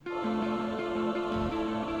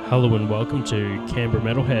Hello and welcome to Canberra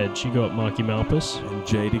Metalheads. You got Marky Malphas and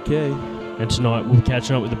JDecay. And tonight we'll be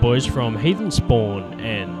catching up with the boys from Heathen Spawn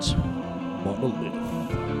and Monoliyth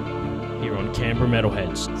here on Canberra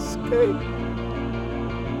Metalheads. Skate.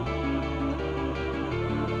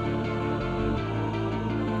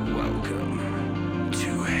 Welcome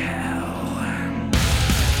to hell.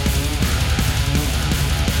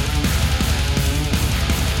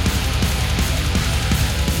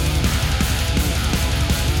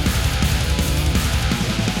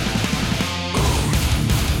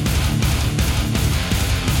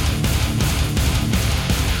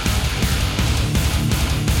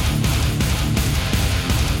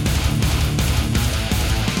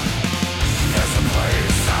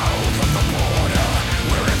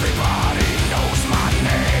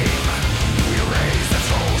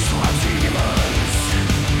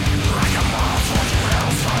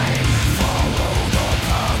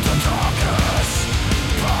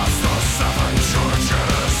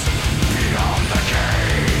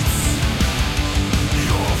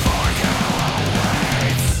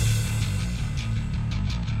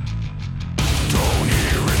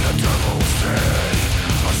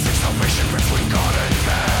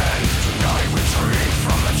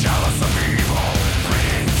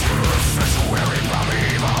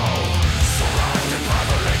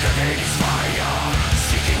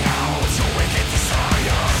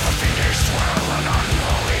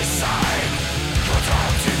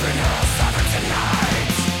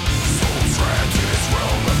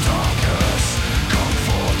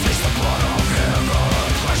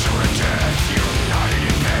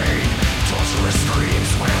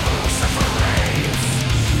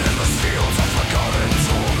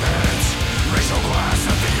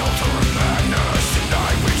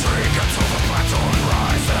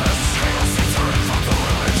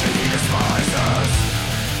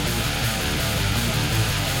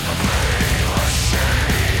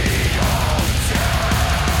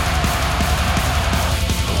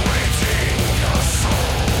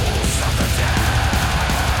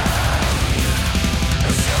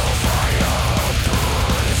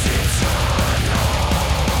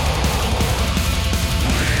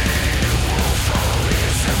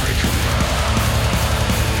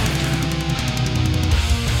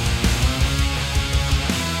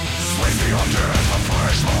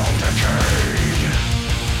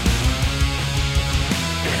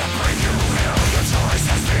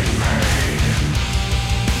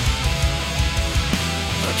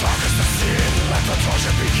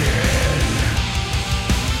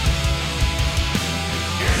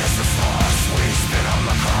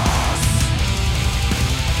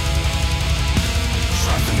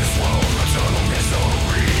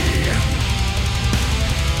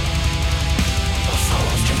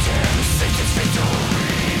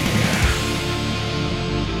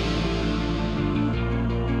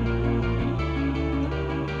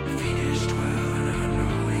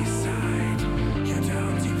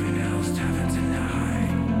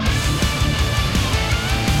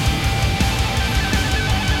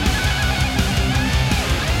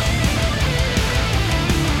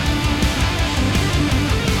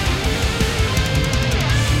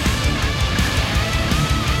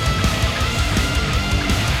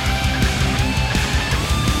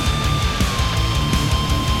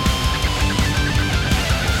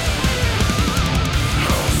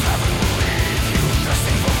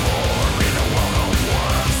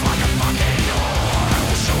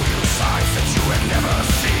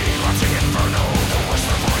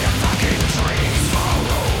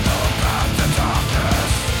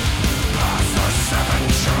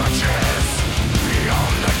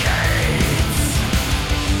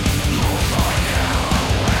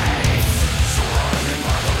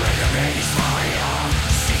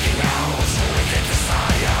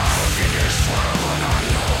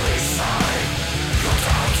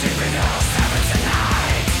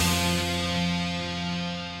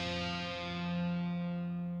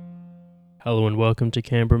 Hello and welcome to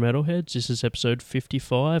Canberra Metalheads. This is episode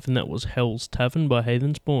 55 and that was Hell's Tavern by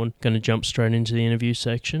Heathen Spawn. Going to jump straight into the interview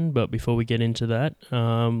section, but before we get into that,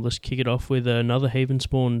 let's kick it off with another Heathen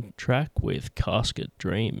Spawn track with Casket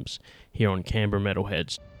Dreams here on Canberra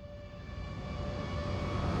Metalheads.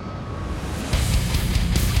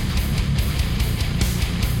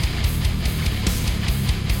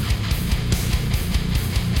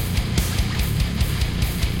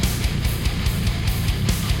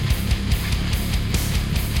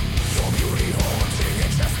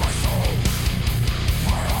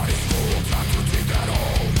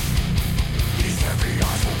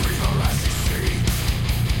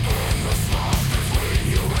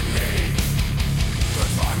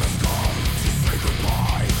 The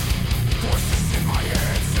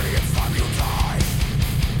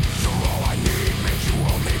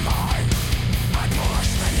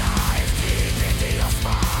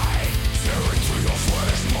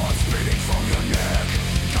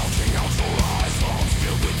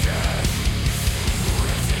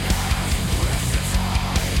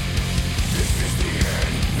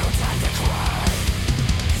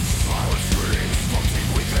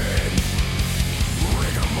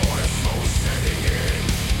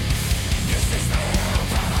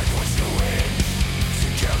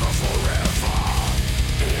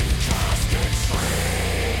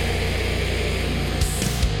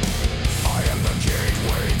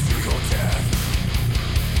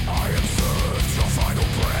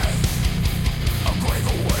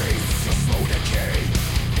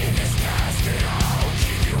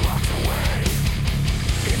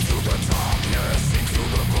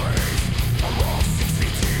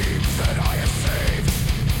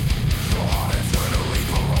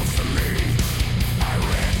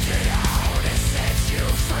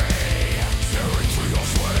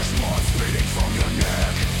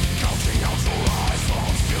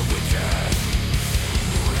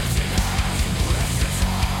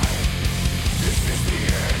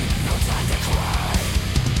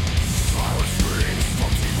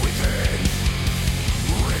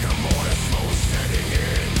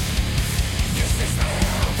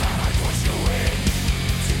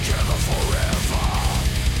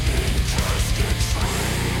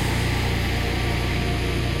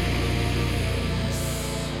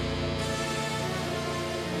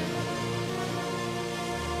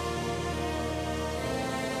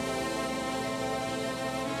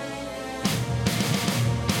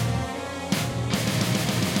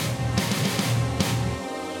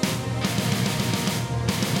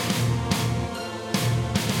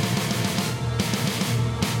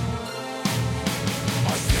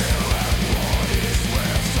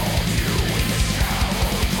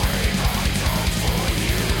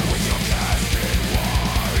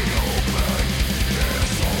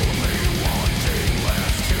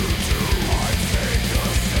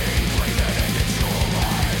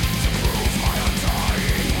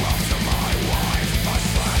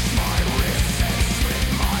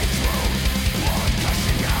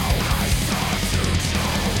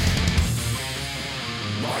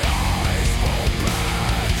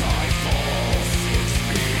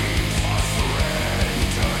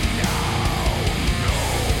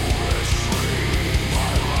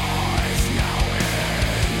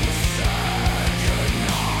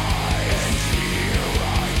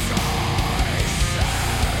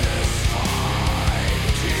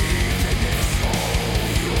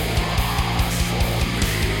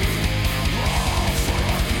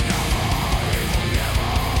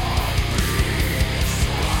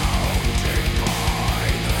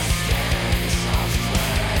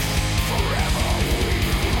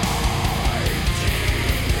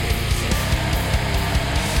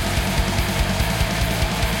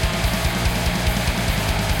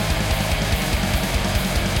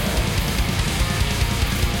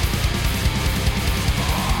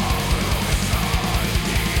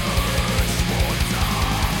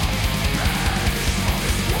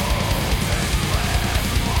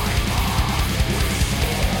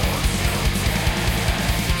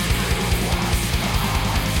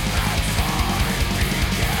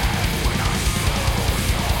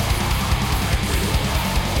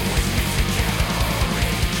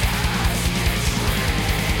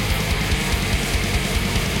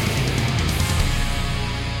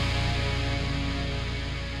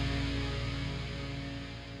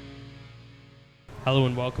Hello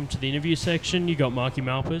and welcome to the interview section. You got Marky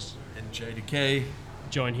Malphas. And JDecay.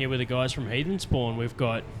 Joined here with the guys from Heathen Spawn. We've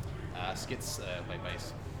got Skits play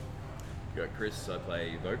bass. You got Chris, I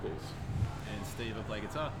play vocals. And Steve, I play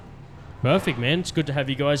guitar. perfect, man. It's good to have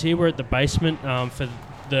you guys here. We're at the basement for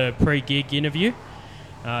the pre-gig interview.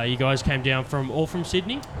 You guys came down all from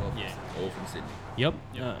Sydney. All from Sydney. Yep.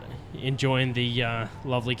 Enjoying the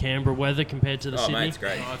lovely Canberra weather compared to the Sydney. Mate, it's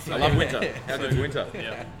great. I love winter. How good's winter?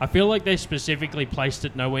 Yeah. I feel like they specifically placed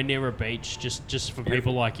it nowhere near a beach, just for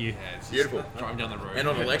people like you. Yeah, it's Beautiful. Driving down the road. And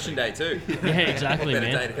on election day too. Yeah, exactly, Better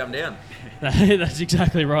man. day to come down. That's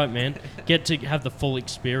exactly right, man. Get to have the full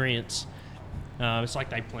experience. It's like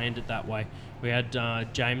they planned it that way. We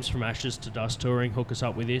had James from Ashes to Dust Touring hook us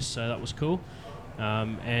up with this, so that was cool.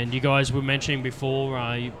 And you guys were mentioning before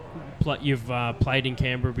you've played in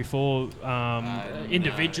Canberra before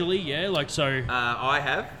individually, yeah? Like so. I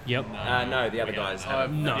have. Yep. No, the other guys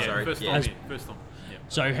haven't. No. Sorry. First Yeah. time here. First time. Yeah.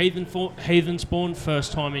 So Heathen Spawn,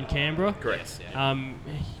 first time in Canberra. Correct. Yeah.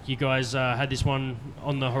 You guys had this one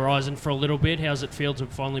on the horizon for a little bit. How's it feel to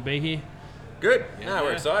finally be here? Good. No,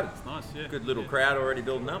 we're excited. It's nice, yeah. Good little crowd already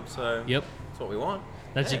building up, so Yep. that's what we want.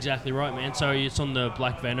 That's exactly right, man. So it's on the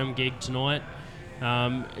Black Venom gig tonight.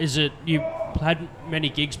 Is it you had many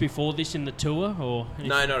gigs before this in the tour, or anything?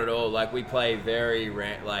 No, not at all. Like we play very,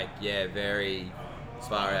 very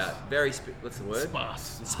far out. Very, what's the word?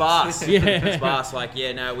 Sparse. Yeah. Sparse. Like,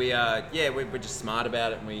 we're just smart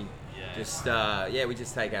about it, and we we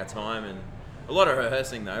just take our time and a lot of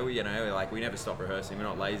rehearsing though. We never stop rehearsing. We're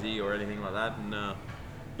not lazy or anything like that. And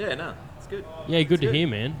it's good. Yeah, good to hear,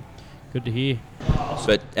 man. Good to hear.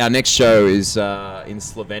 But our next show is in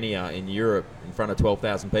Slovenia, in Europe, in front of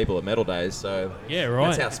 12,000 people at Metal Days. So Yeah, right.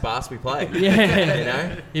 that's how sparse we play. Yeah. You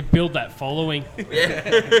know? You build that following.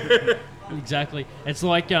 Yeah. Exactly. It's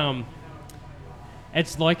like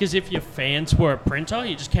as if your fans were a printer.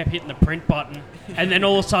 You just kept hitting the print button, and then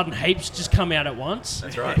all of a sudden, heaps just come out at once.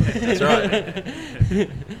 That's right. That's right.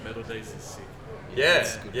 Metal Days is sick. Yeah.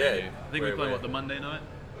 Good Yeah. venue. I think we're playing, the Monday night?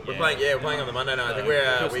 We're playing on the Monday night. I think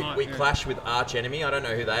First night, we yeah. clash with Arch Enemy. I don't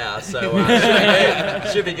know who they are, so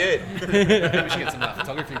should be good. Maybe we should get some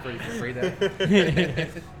photography for you for free there.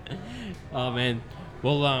 Oh man.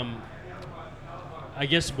 Well, I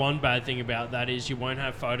guess one bad thing about that is you won't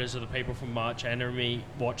have photos of the people from Arch Enemy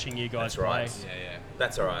watching you guys That's right. play. Yeah.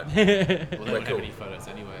 That's all right. Well, they We're won't cool. have any photos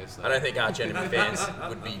anyway. So. I don't think Arch Enemy fans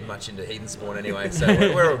would be much into Heathen Spawn anyway, so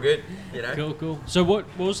we're all good, you know. Cool. So what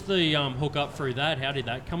was the hook up through that? How did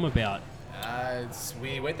that come about?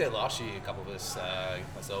 We went there last year, a couple of us,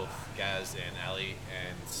 myself, Gaz, and Ali,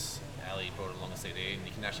 and Ali brought along a CD, and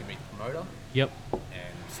you can actually meet the promoter, Yep. and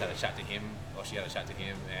just had a chat to him, or she had a chat to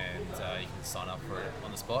him, and you can sign up for it on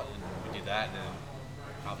the spot, and we did that, and then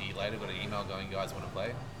half a year later got an email going, you guys want to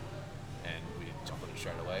play, and we jumped on it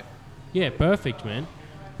straight away. Yeah, perfect, man.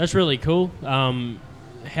 That's really cool.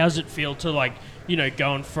 How's it feel to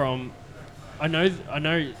going from? I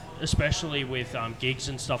know, especially with gigs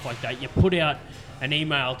and stuff like that, you put out an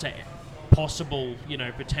email to possible,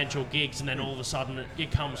 potential gigs, and then all of a sudden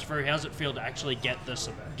it comes through. How's it feel to actually get the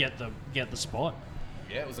spot?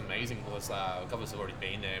 Yeah, it was amazing. Because a couple of us have already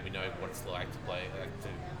been there. We know what it's like to play, to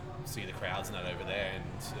see the crowds and that over there, and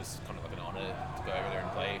it's kind of like an honour to go over there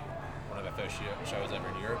and play one of our first shows over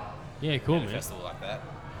in Europe. Yeah, cool, at a man. festival like that.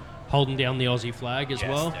 Holding down the Aussie flag as Yes,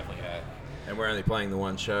 well. definitely. Yeah. And we're only playing the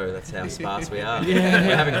one show. That's how sparse we are. Yeah.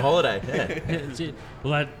 We're having a holiday. Yeah. That's it.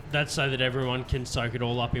 Well, that's so that everyone can soak it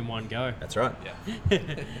all up in one go. That's right.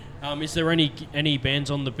 Yeah. Is there any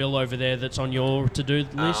bands on the bill over there that's on your to-do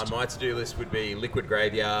list? My to-do list would be Liquid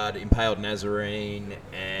Graveyard, Impaled Nazarene,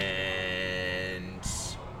 and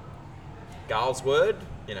Garl's Word.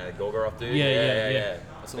 Gorgoroth dude. Yeah.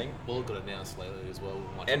 I saw Bullet got announced lately as well.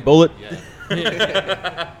 And Bullet. Yeah.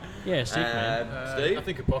 Yeah, sick, man. Steve? I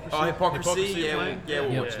think Hypocrisy. Oh, Hypocrisy. Yeah, playing.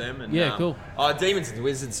 we'll Yep. watch them. And, Yeah, cool. Oh, Demons and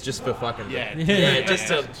Wizards just for fucking. Yeah.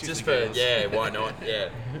 Just for why not? Yeah,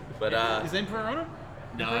 but Is Emperor on it?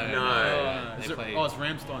 No. Is They it, played. oh, it's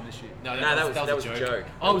Ramstein this year. No, that was a joke.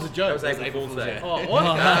 Oh, it was a joke. That was April Fool's Day. Oh, what?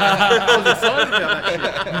 I was excited about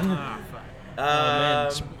that shit. Oh,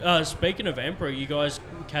 man. Speaking of Emperor, you guys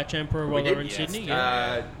catch Emperor while they were in yes. Sydney?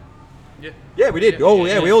 Yeah. Yeah, we did. Oh,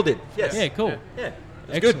 yeah, we all did. Yes. Yeah, cool. Yeah,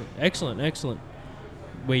 it's good. Excellent.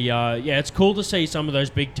 It's cool to see some of those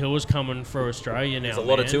big tours coming through Australia now. There's a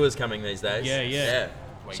lot of man. tours coming these days. Yeah.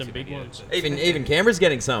 Way Some too big many, ones. Even Canberra's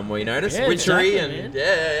getting some. We noticed Yeah, Witchery exactly, and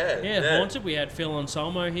man. yeah. Haunted. We had Phil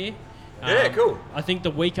Anselmo here. Yeah, cool. I think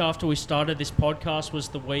the week after we started this podcast was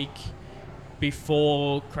the week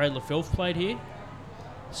before Cradle of Filth played here.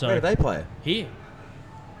 So Where do they play? here.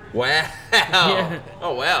 Wow. Yeah.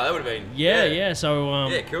 Oh wow, that would have been. Yeah. So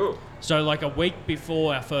Yeah, cool. So like a week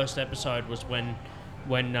before our first episode was when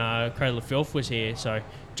Cradle of Filth was here. So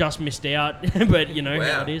just missed out, but you know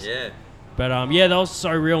how Wow. it is. Yeah. But yeah, that was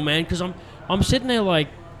so real, man. Because I'm sitting there like,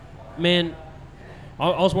 man, I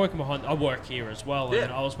was working behind. I work here as well, and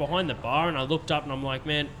Yeah. I was behind the bar, and I looked up, and I'm like,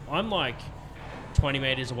 man, I'm like 20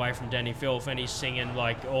 meters away from Danny Filth, and he's singing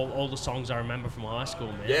like all the songs I remember from high school,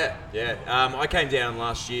 man. Yeah. I came down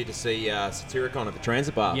last year to see Satyricon at the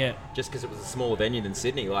Transit Bar. Yeah. Just because it was a smaller venue than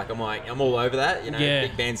Sydney. Like, I'm all over that. You know, Yeah.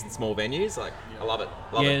 big bands in small venues. Like, I love it.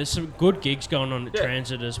 Love Yeah, it. there's some good gigs going on at Yeah.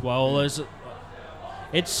 Transit as well.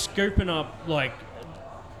 It's scooping up, like,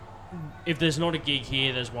 if there's not a gig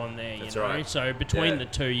here, there's one there, That's you know? right. So between Yeah. the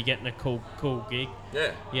two, you're getting a cool gig.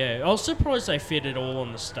 Yeah. Yeah, I was surprised they fit it all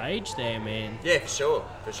on the stage there, man. Yeah, for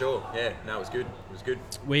sure. Yeah, no, it was good. It was good.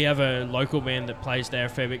 We have a local band that plays there a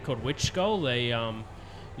fair bit called Witch Skull. They,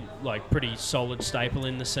 like, pretty solid staple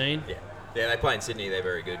in the scene. Yeah, they play in Sydney. They're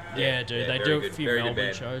very good. Yeah, dude, they very do a good, few very good Melbourne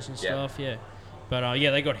band. shows and Yeah. stuff, yeah. But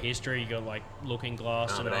yeah, they got history. You got like Looking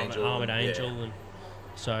Glass Armored and Angel, Armored yeah. Angel, and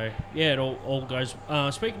so yeah, it all goes.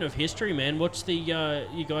 Speaking of history, man, what's the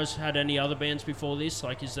you guys had any other bands before this?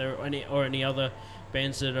 Like, is there any other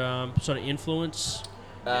bands that sort of influence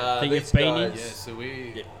that you've These been in? guys- Yeah, so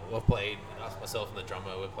we've played, myself and the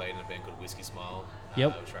drummer, we played in a band called Whiskey Smile.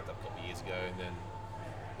 Yep. Which wrapped up a couple of years ago, and then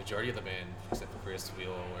majority of the band, except for Chris, we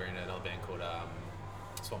all were in another band called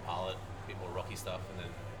Swamp Harlot, a bit more rocky stuff, and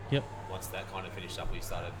then Yep, once that kind of finished up, we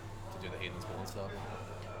started to do the Heathen Spawn stuff.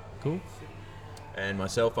 cool. And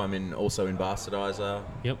myself, I'm also in Bastardizer,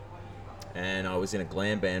 Yep. and I was in a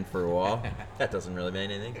glam band for a while. That doesn't really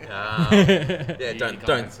mean anything. Yeah,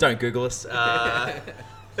 don't Google us.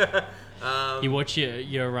 You watch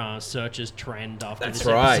your searches trend after That's this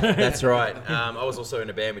right. episode. That's right. I was also in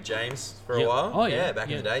a band with James for Yep. a while. Oh yeah, back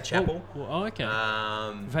in the day, Chapel. Oh, okay.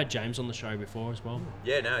 Um, We've had James on the show before as well.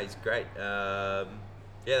 yeah, no, he's great.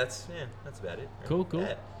 That's about it. Cool.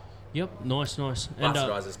 Yeah. Yep, nice. And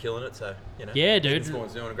Bastardizer's killing it, so you know. Yeah, dude. Heathen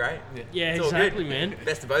Spawn's doing great. yeah, It's all exactly, good. man.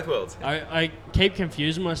 Best of both worlds. I keep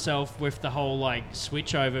confusing myself with the whole like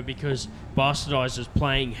switch over because Bastardizer's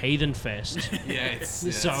playing Heathen Fest. Yeah,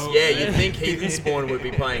 it's So Yeah, you'd think Heathen Spawn would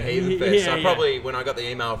be playing Heathen Fest. Yeah, I probably, when I got the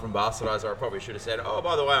email from Bastardizer, I probably should have said, oh,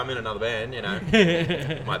 by the way, I'm in another band, you know.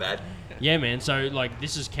 My bad. Yeah, man. So like,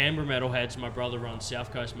 this is Canberra Metalheads. My brother runs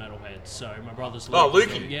South Coast Metalheads. So my brother's Oh, Luke.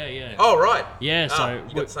 Lukey. Yeah. Oh, right. Yeah. Ah, So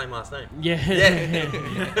you got the same last name. yeah.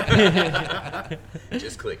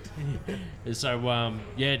 Just clicked. So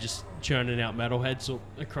just churning out Metalheads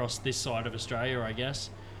across this side of Australia, I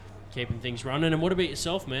guess. Keeping things running. And what about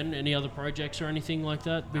yourself, man? Any other projects or anything like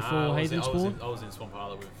that before Heathen Spawn? I was in Swamp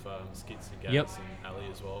Harlot with Skits and Gaz Yep. and Ali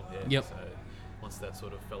as well. Yeah. Yep. So once that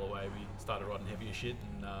sort of fell away, we started writing heavier shit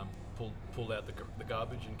and pulled out the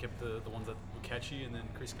garbage and kept the ones that were catchy. And then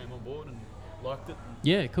Chris came on board and liked it. And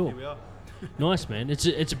Yeah, cool. Here we are. Nice, man. It's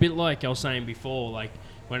a bit like I was saying before, like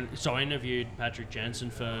so I interviewed Patrick Jensen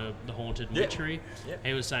for The Haunted and Yeah. Witchery. Yeah.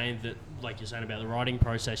 He was saying that, like you're saying about the writing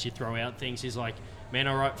process, you throw out things. He's like, man,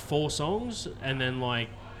 I write 4 songs, and then like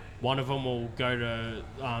one of them will go to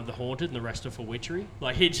The Haunted, and the rest are for Witchery.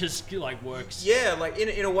 Like he just like works. Yeah, like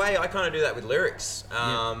in a way, I kind of do that with lyrics.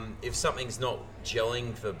 If something's not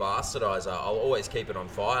gelling for Bastardizer, I'll always keep it on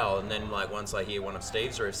file, and then like once I hear one of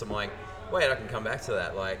Steve's riffs, I'm like, wait, I can come back to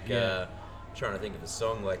that. Like, Yeah. trying to think of a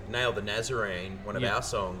song like "Nail the Nazarene," one of Yeah. our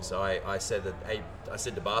songs. I said to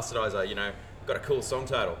Bastardizer, you know, got a cool song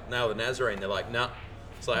title, "Nail the Nazarene." They're like, nah.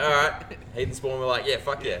 It's like, all right. Heathen Spawn were like, yeah,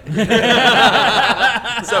 fuck yeah.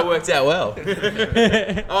 So it worked out well.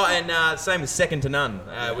 Oh, and same with Second to None.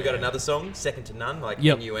 We got another song, Second to None, like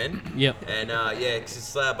Yep. N-U-N. Yep. And yeah, because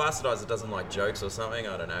Bastardizer doesn't like jokes or something.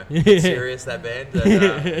 I don't know. Serious, that band. But,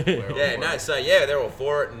 yeah, no, so yeah, they're all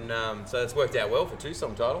for it. And so it's worked out well for 2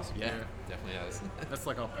 song titles. Yeah, definitely has. That's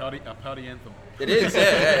like our party anthem. It is,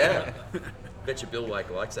 yeah. Bet you Bill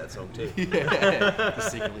likes that song too.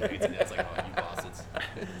 Just secretly hates it. It's like, oh, you bastards.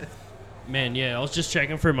 Man, yeah, I was just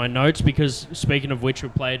checking through my notes because speaking of which, we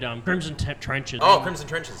played Crimson Trenches. Oh, Crimson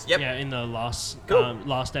Trenches. Yep. Yeah, in the last Cool.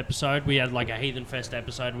 last episode, we had like a Heathen Fest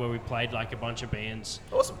episode where we played like a bunch of bands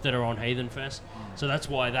Awesome. that are on Heathen Fest. So that's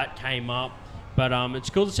why that came up. But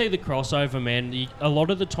it's cool to see the crossover, man. A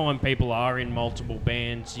lot of the time, people are in multiple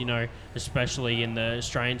bands, you know, especially in the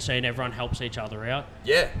Australian scene. Everyone helps each other out.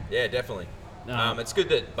 Yeah, definitely. It's good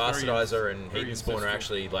that Bastardizer and very Heathen Spawn are ancestral.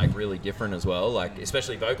 actually like really different as well. Like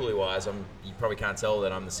especially vocally wise, you probably can't tell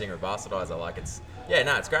that I'm the singer of Bastardizer. Like it's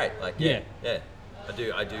great. Like yeah. I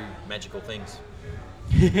do magical things.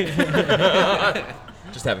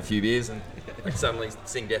 Just have a few beers and suddenly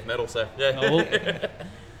sing death metal. So yeah. Oh,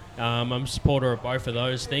 I'm a supporter of both of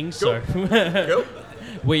those things. Cool. So Cool.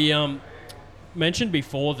 we mentioned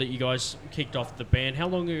before that you guys kicked off the band. How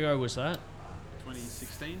long ago was that?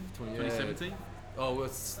 2016, Yeah. 2017. Oh, well,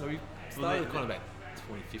 so we started kind of about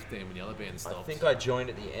 2015 when the other band stopped. I think I joined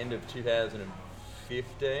at the end of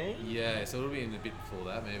 2015. Yeah, so it'll be in a bit before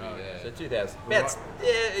that, maybe. Oh, yeah. So 2000. We're That's,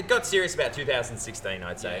 yeah, it got serious about 2016,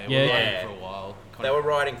 I'd say. Yeah, we were Yeah. writing for a while. They were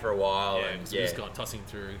writing for a while. Yeah, and so we just got tossing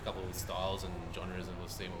through a couple of styles and genres and we'll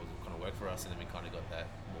see what would kind of work for us, and then we kind of got that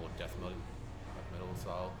more death metal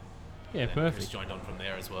style. Yeah, And then perfect. Chris joined on from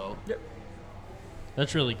there as well. Yep.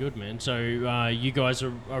 That's really good, man. So you guys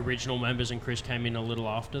are original members and Chris came in a little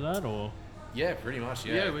after that, or? Yeah, pretty much.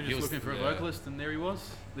 Yeah, Yeah, we're He just was- looking for a yeah. vocalist, and there he was,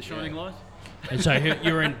 the shining light. And so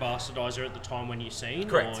you were in Bastardizer at the time when you seen?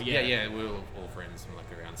 Correct. Or, Yeah, we were all friends from like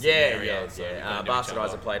around the Yeah, area. yeah, so we yeah. kinda knew each Bastardizer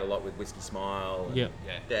other. played a lot with Whiskey Smile. And, Yeah.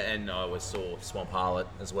 Yeah. And I saw Swamp Harlot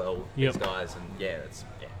as well. Yep. These guys, and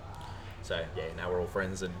So now we're all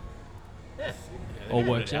friends, and Yeah, All they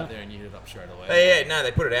put works it out. there and you hit it up straight away.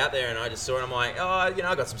 they put it out there, and I just saw it. I'm like, I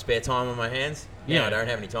got some spare time on my hands. Yeah. I don't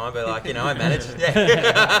have any time, but I manage.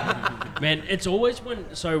 Yeah. Man, it's always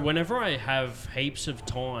whenever I have heaps of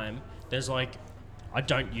time, there's like, I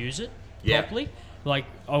don't use it Yeah. properly. Like,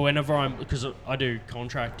 whenever because I do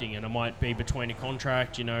contracting and I might be between a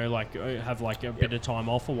contract, like have like a bit of time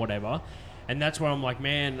off or whatever. And that's where I'm like,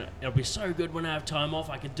 man, it'll be so good when I have time off.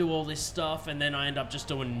 I can do all this stuff, and then I end up just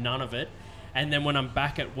doing none of it. And then when I'm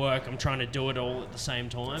back at work, I'm trying to do it all at the same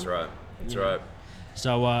time. That's right. That's Yeah. right.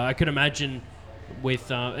 So I could imagine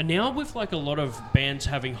with and now with like a lot of bands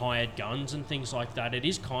having hired guns and things like that, it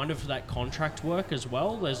is kind of that contract work as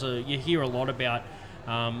well. You hear a lot about,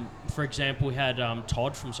 for example, we had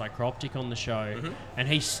Todd from Psychroptic on the show, and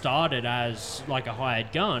he started as like a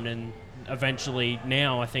hired gun, and eventually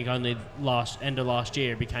now I think only end of last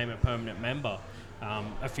year became a permanent member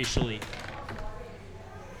officially.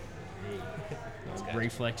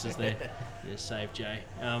 Reflexes there. Yeah, save Jay.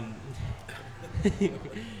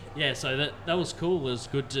 Yeah, so that was cool. It was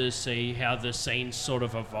good to see how the scene sort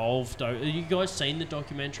of evolved. Have you guys seen the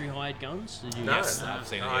documentary Hired Guns? Did you? No. Yes, I've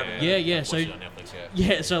seen it. No, Yeah. I've So watched it on Netflix,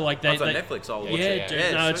 yeah. yeah, so like It's on Netflix. I'll watch yeah, it. dude,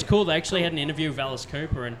 Yeah, no, it's sweet. cool. They actually had an interview with Alice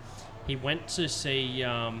Cooper, and he went to see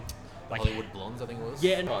like Hollywood Blondes, I think it was.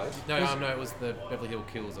 yeah, No, it was the Beverly Hill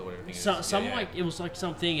Kills or whatever. it was like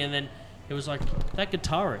something, and then it was like that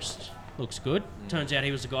guitarist looks good. Turns out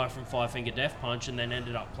he was the guy from Five Finger Death Punch, and then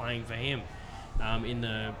ended up playing for him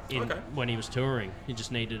when he was touring. He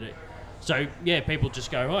just needed it. So yeah, people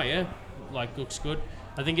just go, oh yeah, like looks good.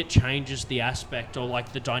 I think it changes the aspect or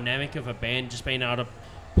like the dynamic of a band, just being able to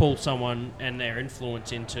pull someone and their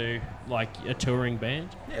influence into like a touring band.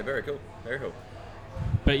 Yeah, very cool. Very cool.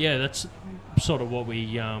 But yeah, that's sort of what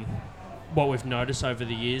we've noticed over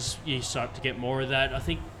the years. You start to get more of that. I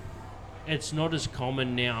think it's not as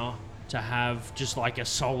common now to have just like a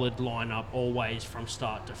solid lineup always from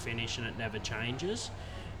start to finish and it never changes.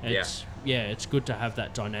 It's good to have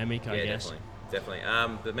that dynamic, I guess. Definitely. I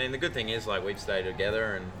mean, the good thing is like we've stayed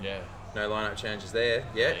together and Yeah. no lineup changes there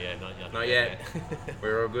yet. Yeah, Not yet.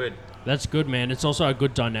 We're all good. That's good, man. It's also a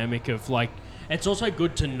good dynamic of like, it's also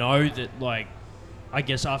good to know that like, I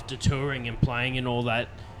guess after touring and playing and all that,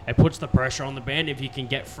 it puts the pressure on the band. If you can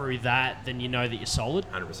get through that, then you know that you're solid.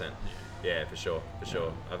 100%. Yeah, for sure.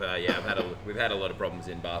 We've had a lot of problems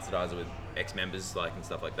in Bastardizer with ex-members and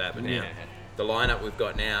stuff like that. But now the lineup we've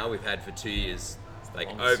got now, we've had for 2 years,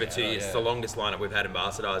 over 2 years. It's the longest lineup we've had in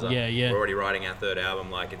Bastardizer. Yeah. We're already writing our third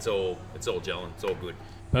album. It's all gelling. It's all good.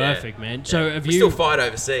 Perfect, Yeah. man. So have we you still fight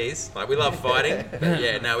overseas. We love fighting.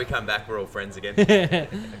 But we come back. We're all friends again.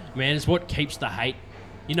 man, it's what keeps the hate.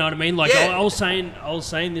 You know what I mean? I was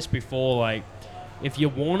saying this before. If you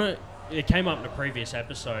want to, it came up in a previous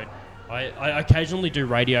episode. I occasionally do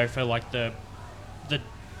radio for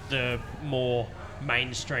the more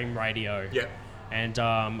mainstream radio. Yeah. And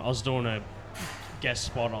I was doing a guest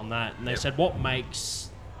spot on that, and they said, "What makes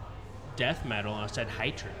death metal?" And I said,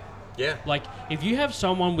 "Hatred." Yeah. If you have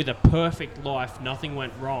someone with a perfect life, nothing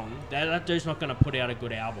went wrong, that dude's not going to put out a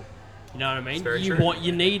good album. You know what I mean? It's very true.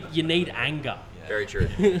 You need anger. Very true.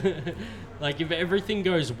 If everything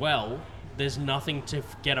goes well, there's nothing to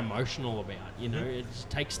get emotional about. It just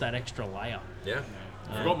takes that extra layer. Yeah.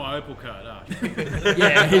 I forgot my Opal card.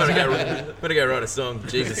 Yeah, Better go write a song.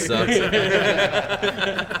 Jesus sucks.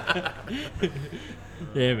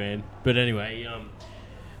 yeah, man. But anyway,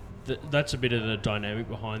 that's a bit of the dynamic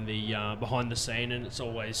behind the scene, and it's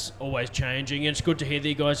always changing. And it's good to hear that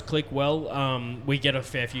you guys click well. We get a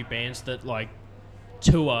fair few bands that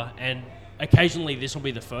tour and occasionally this will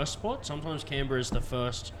be the first spot. Sometimes Canberra is the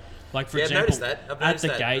first. Like for example, I've noticed that. I've at noticed the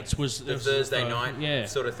that. gates was the was Thursday night yeah.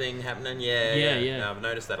 sort of thing happening. Yeah. No, I've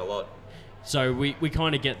noticed that a lot. So we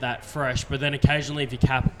kind of get that fresh, but then occasionally if you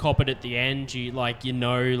cop it at the end, you like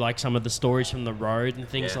some of the stories from the road and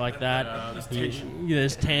things like that. There's tension.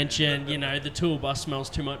 There's tension. The tour bus smells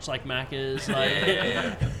too much like Macca's. Like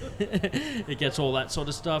it gets all that sort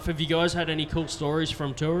of stuff. Have you guys had any cool stories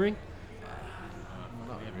from touring?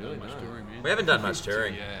 Not really, Much no. touring, man. We haven't done much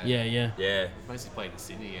touring. Yeah. Yeah. Yeah. Mostly played in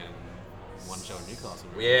Sydney and one show in Newcastle.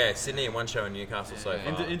 Yeah, Sydney and one show in Newcastle so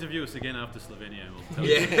far. Interview us again after Slovenia. And we'll tell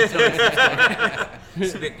you. Yeah.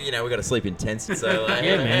 It's a bit, we got to sleep intense. So like,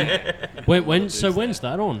 Yeah, man. When's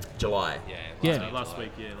that on? July. Yeah. Last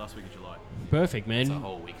week of July. Perfect, man. It's a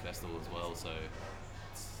whole week festival as well, so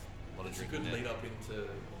it's a lot of It's a drinking. good there. lead up into if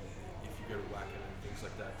you go to Wacken and things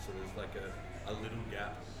like that. So there's like a little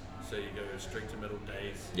gap. So you go straight to Metal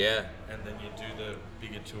Days. Yeah. And then you do the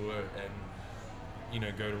bigger tour and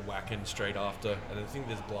go to Wacken straight after. And I think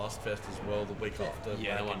there's Blast Fest as well the week after.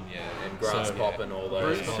 Yeah, the Wacken. one, yeah. And grass So- pop and all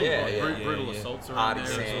those. Brutal, Yeah. brutal assaults around Party there.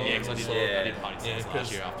 scene. as well. Yeah, because I did party Yeah, scenes last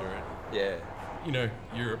 'cause- year after it. Yeah.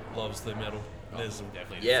 Europe loves their metal. There's a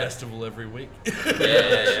Definitely. Yeah. festival every week.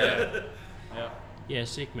 Yeah. Yeah. Yeah,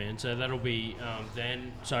 sick, man. So that'll be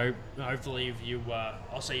then. So hopefully, if you,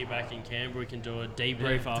 I'll see you back in Canberra. We can do a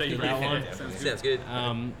debrief after Debrief, that yeah. one. Sounds good.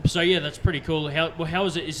 So yeah, that's pretty cool. How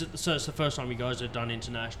is it? Is it so? It's the first time you guys have done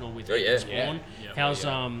international with Oh, yeah. Heathen Spawn.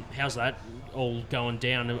 Yeah. How's that all going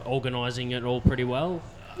down? Organising it all pretty well.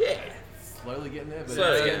 Yeah. Slowly getting there, but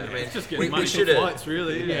So, it's yeah, getting I there. mean, It's just we getting money for should have. flights,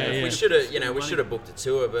 really. Yeah. We should have, we money. should have booked a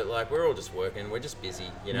tour, but like we're all just working. We're just busy,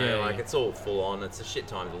 Yeah, like yeah. it's all full on. It's a shit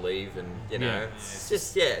time to leave, and Yeah. it's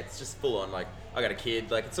just full on. Like I got a kid,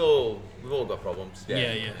 like we've all got problems.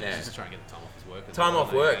 Yeah. Just trying to get the time off his work. as Time well,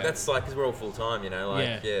 off work. yeah. That's like because we're all full time,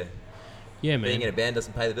 like Yeah. Yeah, man. Being in a band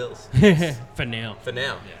doesn't pay the bills For now. for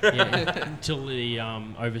now. Yeah, until the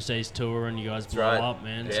overseas tour and you guys blow right. up,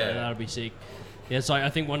 man. So Yeah. that'll be sick. Yeah, it's like I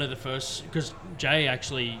think one of the first, because Jay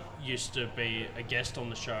actually used to be a guest on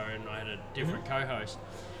the show, and I had a different co-host,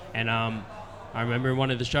 and I remember in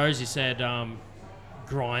one of the shows he said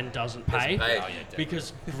grind doesn't pay, Doesn't pay. Oh, yeah, definitely.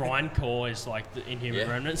 because grindcore is like the Inhuman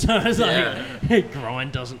Yeah. Remnant, so I was Yeah. like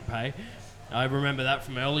grind doesn't pay. I remember that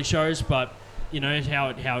from early shows, but how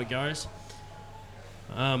it goes.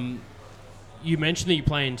 You mentioned that you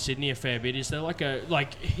play in Sydney a fair bit. Is there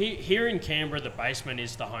here in Canberra, the basement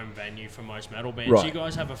is the home venue for most metal bands. Right. Do you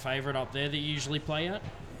guys have a favourite up there that you usually play at?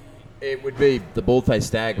 It would be the Bald-Faced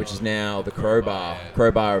Stag, which is now the Crowbar. Yeah.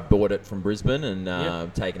 Crowbar bought it from Brisbane and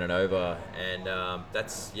Yep. taken it over, and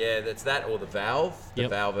that's that or the Valve. The Yep.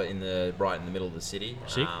 Valve are right in the middle of the city.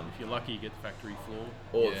 Sick. If you're lucky, you get the factory floor.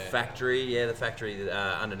 Or Yeah. the factory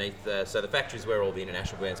underneath. So the factory's where all the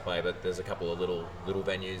international bands play, but there's a couple of little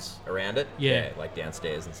venues around it. Yeah. Like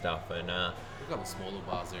downstairs and stuff, and We've got the smaller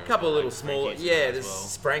bars there. a couple of little like smaller. Frankie's Yeah, as there's well.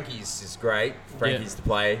 Frankie's is great. Frankie's to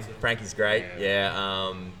play. Frankie's great.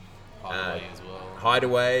 Yeah. Hideaway as well.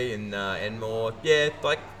 Hideaway and Enmore.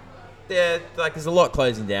 Like there's a lot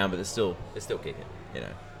closing down, but they're still kicking.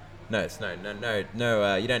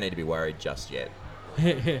 No, you don't need to be worried just yet.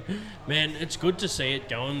 Man, it's good to see it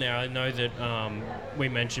going there. I know that we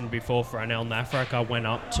mentioned before for Anel Nafrak, I went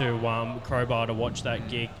up to Crowbar to watch that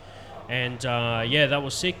gig, and that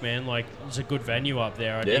was sick, man. Like, it's a good venue up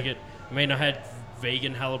there. I dig it. I mean, I had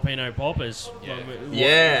vegan jalapeno poppers.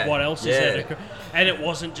 Yeah. What else is Yeah. there? And it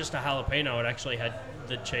wasn't just a jalapeno. It actually had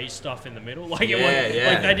the cheese stuff in the middle. Like, Yeah, it wasn't, yeah,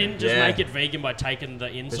 like they didn't just yeah. make it vegan by taking the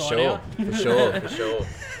For inside sure. out. For sure.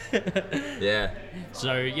 Yeah.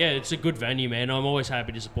 So yeah, it's a good venue, man. I'm always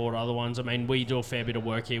happy to support other ones. I mean, we do a fair bit of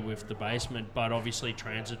work here with the basement, but obviously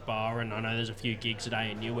Transit Bar, and I know there's a few gigs at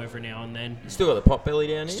A&U every now and then. Still got the pot belly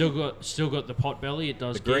down here. Still got the Potbelly. It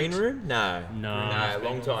does the green gigs. room? No. No.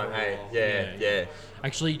 Long time. Hey. Yeah. Yeah.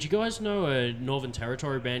 Actually, do you guys know a Northern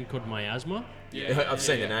Territory band called Miasma? I've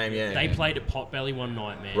seen the name. Yeah. They played at Potbelly one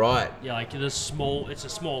night, man. Right. Yeah, like it's a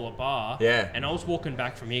smaller bar. Yeah. And I was walking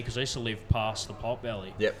back from here because I used to live past the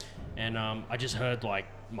Potbelly. Yep. And I just heard like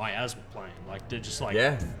Miasma playing. Like they're just like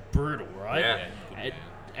Yeah. brutal, right? Yeah.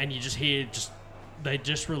 And you just hear they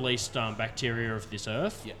just released Bacteria of This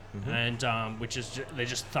Earth. Yeah. And which is they're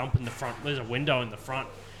just thumping the front. There's a window in the front.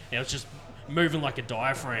 And it's just moving like a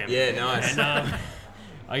diaphragm. Yeah, nice. And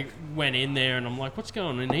I went in there and I'm like, what's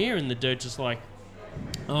going on in here? And the dude's just like,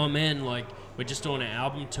 oh man, like we're just doing an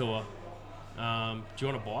album tour. Do you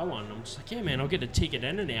want to buy one? And I'm just like, yeah, man, I'll get a ticket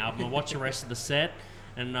and an album. I'll watch the rest of the set.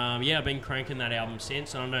 And I've been cranking that album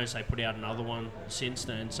since. And I noticed they put out another one since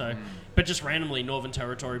then. So, but just randomly, Northern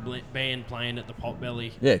Territory band playing at the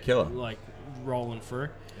Potbelly. Yeah, killer. Like rolling through.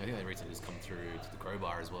 I think they recently just come through to the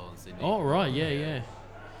Crowbar as well in Sydney. Oh, right, yeah.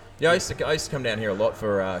 Yeah, I used to come down here a lot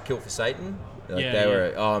for Kill for Satan. Like Yeah, they yeah.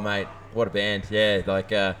 were, oh mate, what a band. Yeah,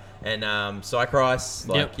 like and Psychris,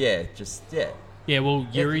 like Yeah, well,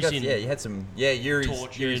 Yuri's in. you had some. Yeah, Yuri's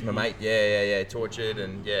Tortured my mate. Yeah. Tortured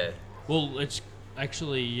and yeah. Well, it's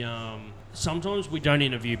actually sometimes we don't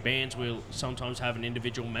interview bands. We'll sometimes have an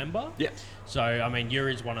individual member. Yeah. So I mean,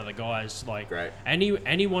 Yuri's one of the guys. Like, Great.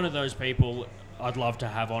 any one of those people, I'd love to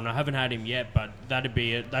have on. I haven't had him yet, but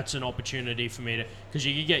that's an opportunity for me to, because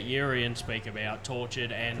you could get Yuri and speak about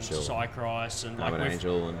Tortured and Psychris and like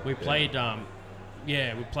we played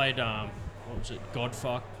we played what was it,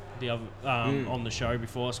 Godfuck the other on the show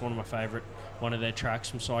before. It's one of my favourite, one of their tracks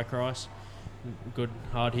from Psychris. Good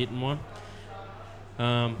hard hitting one.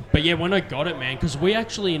 But yeah, when I got it, man, because we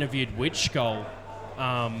actually interviewed Witch Skull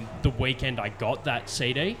the weekend I got that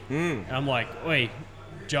CD. And I'm like, wait,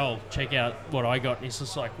 Joel, check out what I got. And he's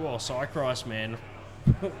just like, whoa, Psychris, man.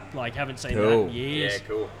 Like, haven't seen that in years. Yeah,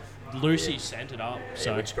 cool. Lucy sent it up.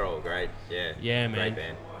 So Witch Scroll, great. Yeah, man. Great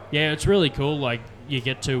band. Yeah, it's really cool. Like, you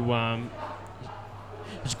get to...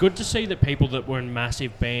 it's good to see that people that were in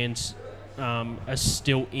massive bands are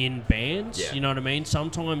still in bands. Yeah. You know what I mean?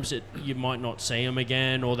 Sometimes you might not see them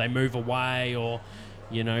again, or they move away, or...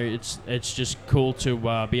 You know, it's just cool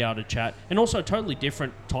to be able to chat. And also a totally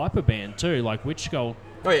different type of band, too. Like, Witch Skull...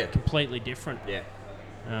 Oh, yeah. Completely different. Yeah.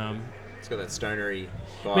 It's got that stonery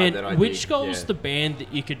vibe Man, that I Witch dig. Skull's the band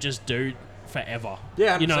that you could just do forever.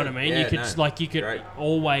 Yeah, you know what I 100%. mean. Yeah, you could great.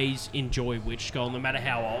 always enjoy Witch Skull, no matter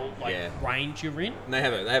how old range you're in. And they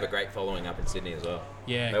have a great following up in Sydney as well.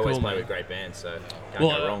 Yeah, they always cool, play man. with great bands, so can't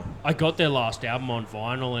go wrong. I got their last album on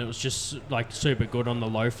vinyl, and it was just like super good on the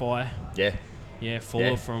lo-fi. Yeah. Yeah,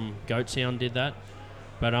 Fuller from Goat Sound did that.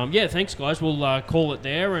 But yeah, thanks guys. We'll call it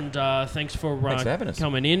there, and thanks for having us.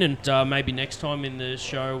 coming in. And maybe next time in the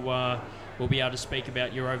show we'll be able to speak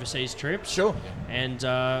about your overseas trips. Sure. And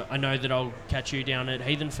I know that I'll catch you down at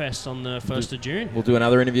Heathen Fest on the 1st of June. We'll do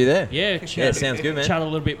another interview there. Yeah, sounds good, man. Chat a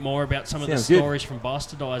little bit more about some of the Sounds good. stories from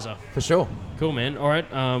Bastardizer. For sure. Cool, man. All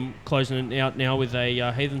right, closing it out now with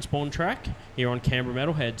a Heathen Spawn track here on Canberra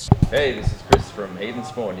Metalheads. Hey, this is Chris from Heathen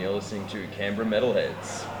Spawn. You're listening to Canberra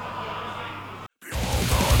Metalheads.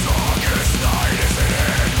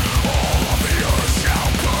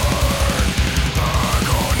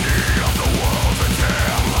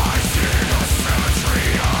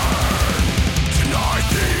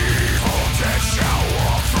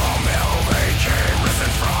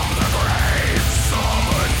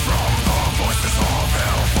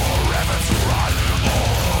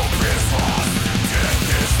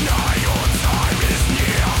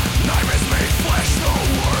 Nightmares made flesh, the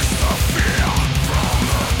world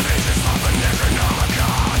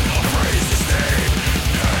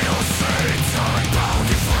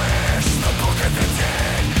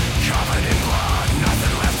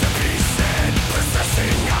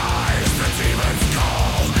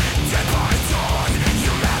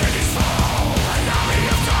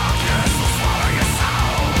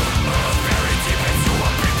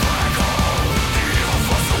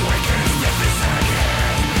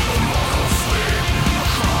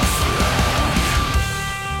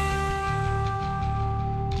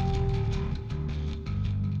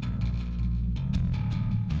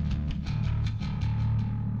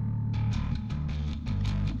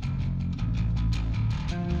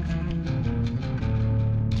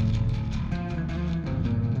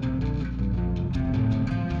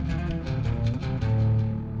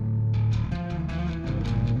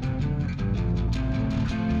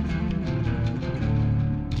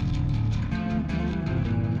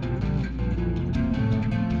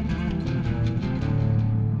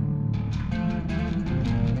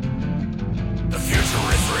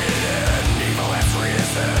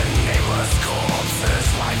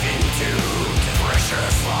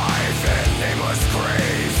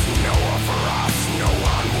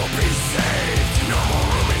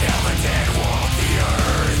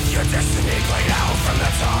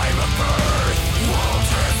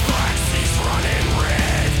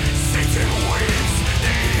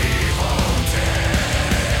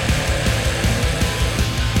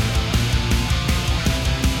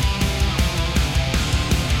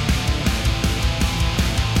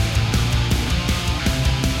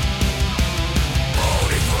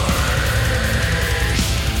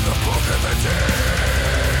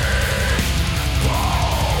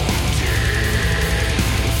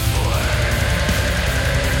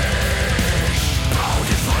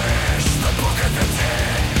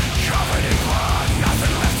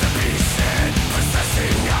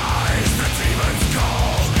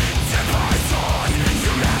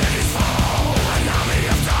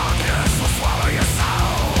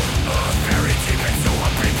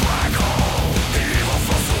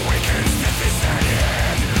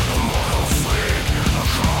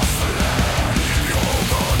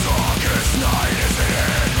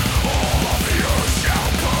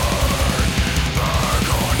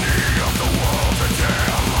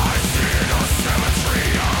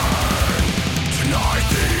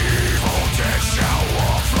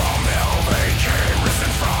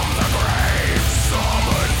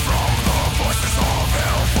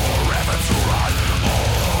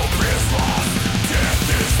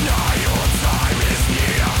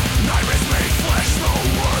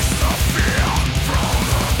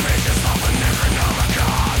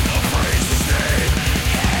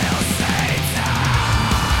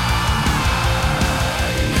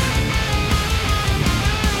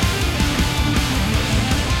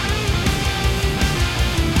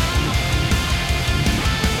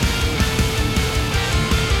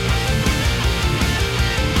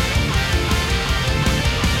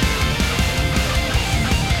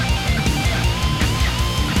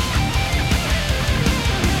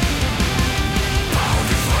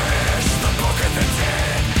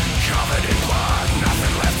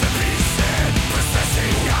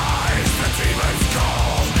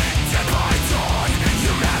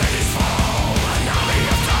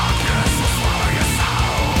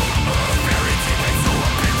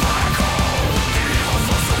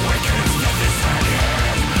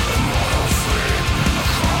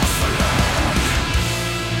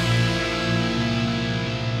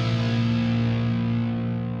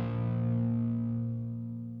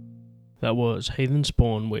That was Heathen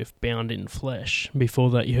Spawn with Bound in Flesh.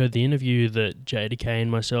 Before that, you heard the interview that JDecay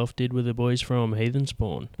and myself did with the boys from Heathen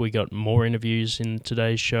Spawn. We got more interviews in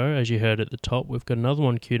today's show. As you heard at the top, we've got another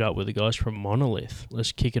one queued up with the guys from Monoliyth.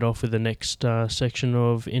 Let's kick it off with the next section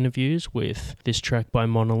of interviews with this track by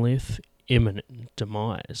Monoliyth, Imminent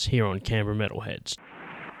Demise, here on Canberra Metalheads.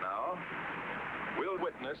 Now, we'll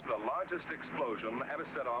witness the largest explosion ever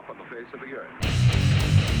set off on the face of the earth.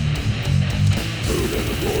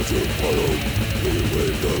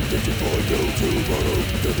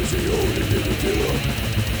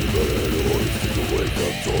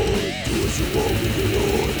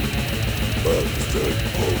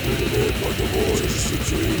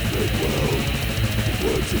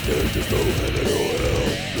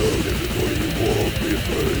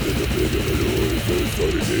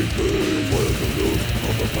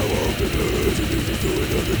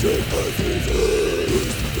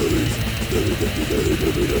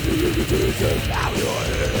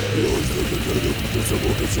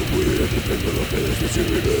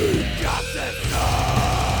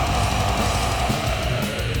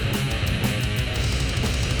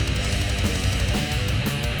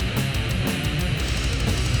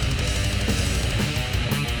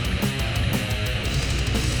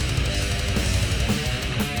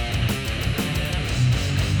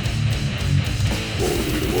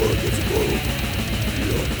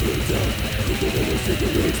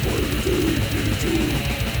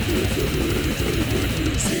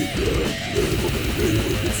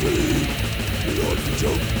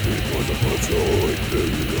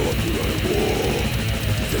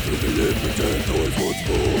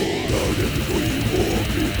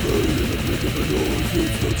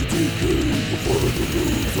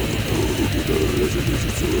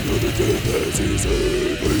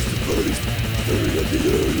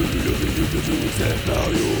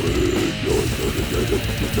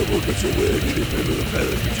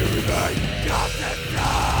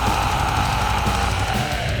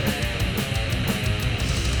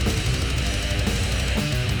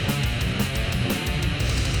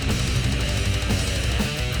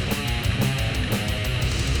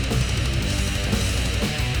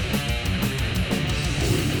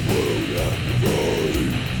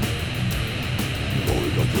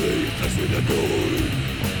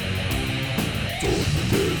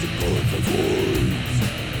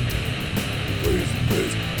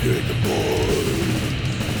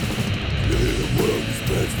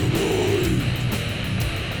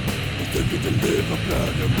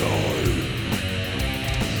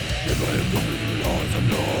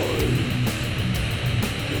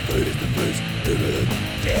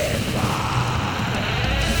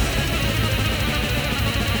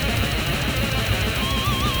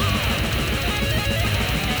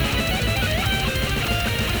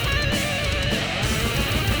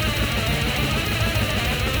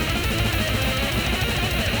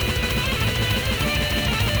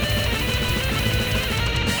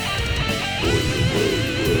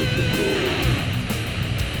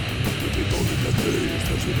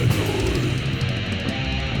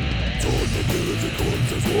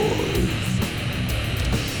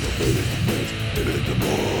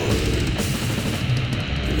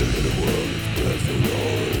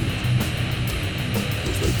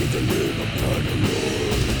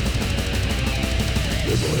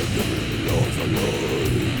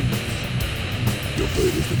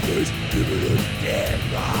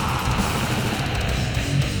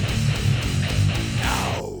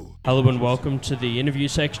 Hello and welcome to the interview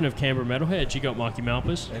section of Canberra Metalheads. You got Marky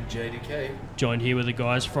Malphas And JDecay. joined here with the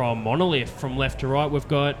guys from Monoliyth. From left to right, we've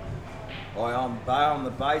got Hi, I'm Bale, I'm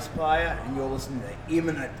the bass player, and you're listening to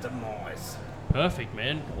Imminent Demise. perfect,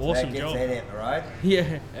 man. Awesome that job. gets that out the road.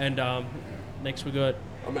 Yeah, and next we got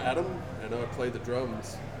I'm Adam, and I play the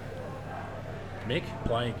drums. Nick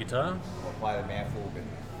playing guitar. I'll play the mouth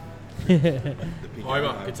organ.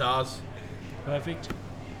 Homer guitars. perfect.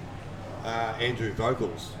 Andrew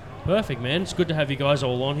vocals. Perfect, man. It's good to have you guys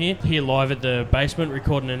all on here live at the basement,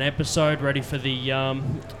 recording an episode, ready for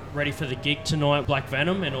the gig tonight, Black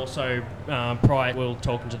Venom, and also prior we're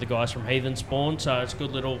talking to the guys from Heathen Spawn. So it's a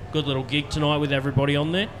good little gig tonight with everybody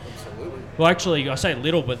on there. Absolutely. Well, actually, I say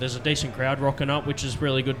little, but there's a decent crowd rocking up, which is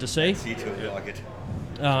really good to see. See to it like it.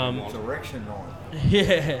 Direction line.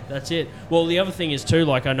 Yeah, that's it. Well, the other thing is too,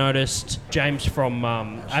 like I noticed James from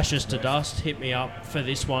Ashes to Dust hit me up for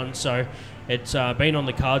this one, so it's been on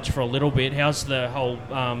the cards for a little bit. How's the whole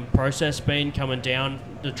process been coming down,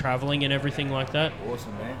 the travelling and everything like that?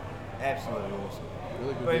 Awesome, man. Absolutely awesome.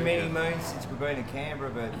 Really good. Been gig, many moons since we've been in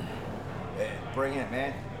Canberra, but brilliant,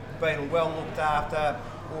 man. Been well looked after,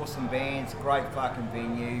 awesome bands, great fucking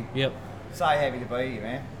venue. Yep. So happy to be here,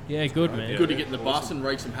 man. Yeah, good, man. Good to get in the bus and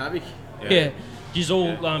wreak some havoc. Yeah. Do you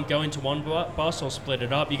all go into one bus or split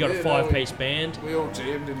it up? You got a 5-piece band. We all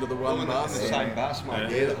jammed into the one In the bus. same bus,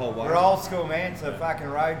 mate. Yeah, the whole way. We're old school, man. It's a fucking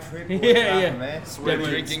road trip. Yeah. Man. We're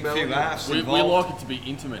drinking, a few laughs We involved. like it to be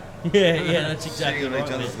intimate. Yeah, that's exactly Sitting on right.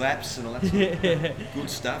 each other's man. laps and all that sort of good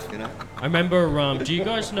stuff, you know. I remember, do you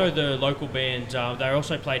guys know the local band, they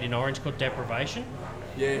also played in Orange called Deprivation?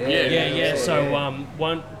 Yeah. So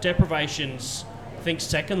one Deprivation's, I think,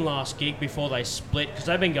 second last gig before they split, because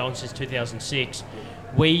they've been going since 2006.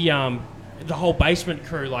 We, the whole basement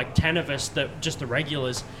crew, like 10 of us, just the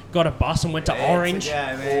regulars, got a bus and went to Orange.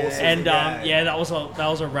 And that was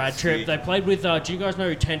a rad trip. They played with. Do you guys know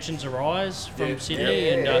who Tensions Arise from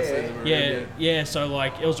Sydney? So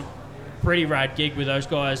like it was a pretty rad gig with those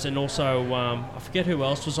guys, and also I forget who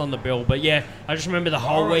else was on the bill, but yeah, I just remember the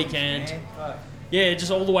whole weekend. Man. Yeah,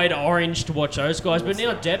 just all the way to Orange to watch those guys. But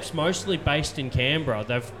now Dep's mostly based in Canberra.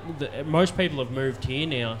 Most people have moved here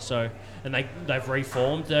now, and they've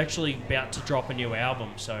reformed. They're actually about to drop a new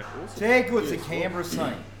album. So how good's the Canberra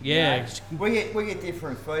scene? Yeah, we get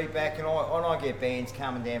different feedback, and I get bands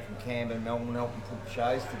coming down from Canberra and Melbourne helping put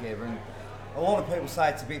shows together. And a lot of people say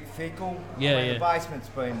it's a bit fickle. The basement's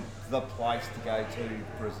been the place to go to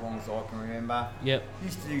for as long as I can remember. Yep.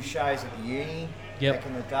 Used to do shows at the uni. Yep. Back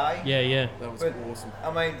in the day. Yeah. That was awesome.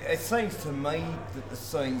 I mean, it seems to me that the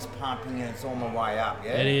scene's pumping and it's on the way up,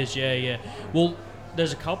 yeah? It is, yeah. Well,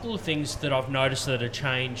 there's a couple of things that I've noticed that have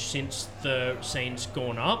changed since the scene's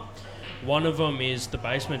gone up. One of them is the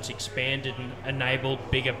basement's expanded and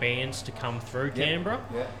enabled bigger bands to come through Canberra.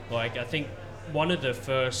 Yeah. Like, I think one of the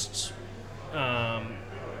first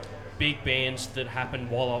big bands that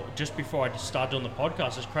happened just before I started on the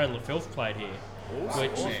podcast is Cradle of Filth played here. Awesome.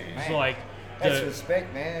 Which is Man. like... That's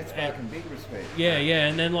respect, man. That's fucking big respect. Yeah,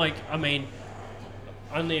 and then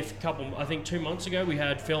only a couple, I think 2 months ago, we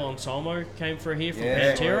had Phil Anselmo came through here from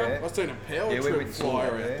Pantera. I've seen a power trip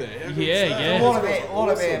flyer out there. Yeah. A lot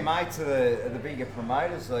of our mates are the bigger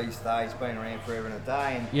promoters these days, been around forever and a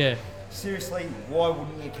day. And seriously, why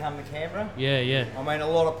wouldn't you come to Canberra? Yeah. I mean, a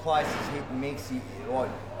lot of places hit and miss.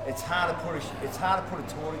 It's hard to put a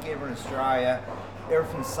tour together in Australia.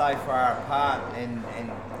 Everything's so far apart, and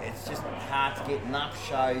it's just hard to get enough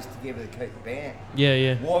shows together to keep the band.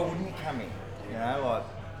 Yeah. Why wouldn't you come in? You know,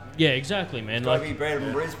 yeah, exactly, man. It's got to be better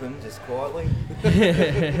than Brisbane, just quietly.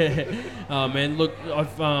 Oh man, look,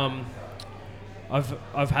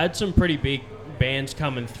 I've had some pretty big bands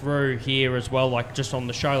coming through here as well, like just on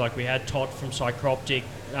the show. Like we had Todd from Psychroptic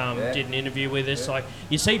did an interview with us. Like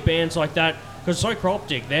you see bands like that. Because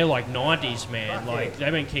Psychroptic, they're like 90s, man. Like,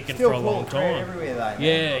 they've been kicking for a long time. Everywhere, though,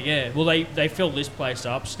 yeah. Well, they fill this place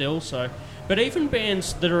up still, so... But even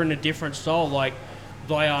bands that are in a different style, like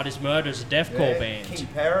Thy Art Is Murder is a deathcore band.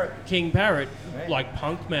 King Parrot, like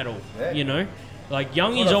punk metal, you know? Like,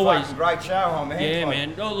 Youngie's always... great show on, man. Yeah,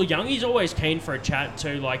 man. Oh, Youngie's always keen for a chat,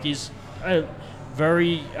 too. Like, he's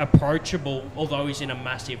very approachable, although he's in a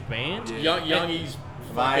massive band. Youngie's...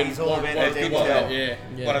 Mate, he's all about that detail. Yeah.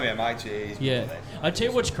 One of our mates, he's I tell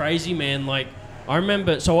you what's crazy, man. Like, I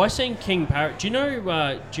remember. So I seen King Parrot. Do you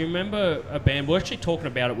know? Do you remember a band? We're actually talking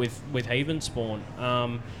about it with Heathen Spawn.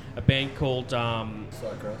 A band called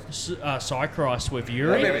Psychris with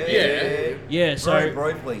Yuri. Yeah. So very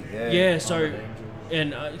briefly. Yeah. So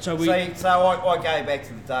so we. So I go back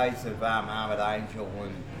to the days of Armored Angel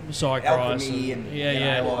and Psychris. Alchemy and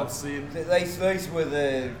these were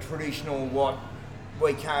the traditional what.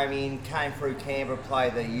 We came through Canberra,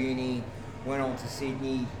 played the uni, went on to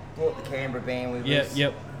Sydney, brought the Canberra band with us.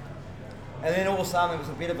 Yep. And then all of a sudden there was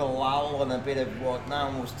a bit of a lull and a bit of what no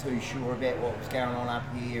one was too sure about what was going on up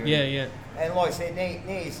here. Yeah. And like I said,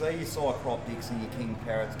 now you see your Psychroptics and your King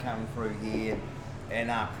Parrots coming through here, and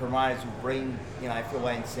promoters will bring Phil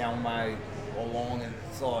Anselmo along, and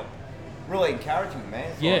it's like really encouraging,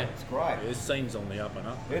 man. It's great. The scene's on the up and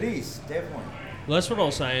up. It is definitely. Well, that's what I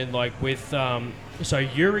was saying. Like with so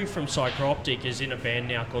Yuri from Psychroptic is in a band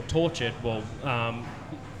now called Tortured. Well,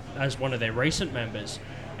 as one of their recent members.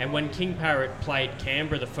 And when King Parrot played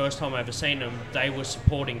Canberra the first time I ever seen them, they were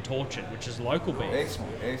supporting Tortured, which is a local band.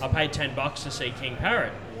 Excellent. I paid $10 to see King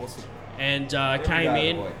Parrot. Awesome. And came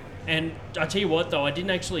in, and I tell you what though, I didn't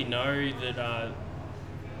actually know that.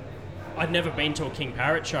 I'd never been to a King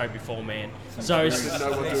Parrot show before, man. So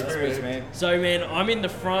man, I'm in the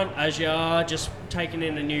front as you are, just taking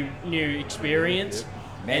in a new experience.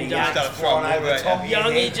 Man, and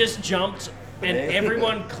Youngie just jumped, and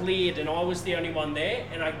everyone cleared, and I was the only one there.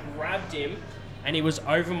 And I grabbed him, and he was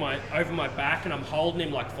over my back, and I'm holding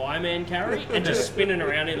him like fireman carry and just spinning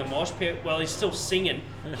around in the mosh pit while he's still singing,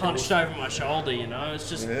 hunched over my shoulder. You know, it's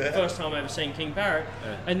just the first time I've ever seen King Parrot.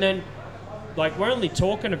 And then, like, we're only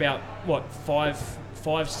talking about what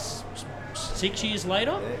 6 years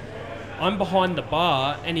later. I'm behind the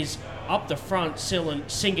bar, and he's up the front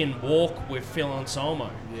singing "Walk" with Phil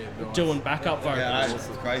Anselmo, doing backup vocals. Yeah, that's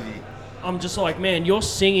crazy. I'm just like, man, you're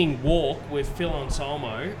singing "Walk" with Phil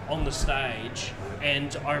Anselmo on the stage,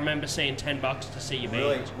 and I remember seeing $10 to see your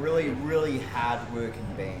band. Really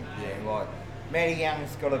hard-working band. Yeah. Like, Matty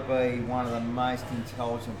Young's got to be one of the most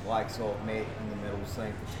intelligent blokes I've met in the metal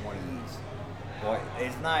scene for 20 years. Like,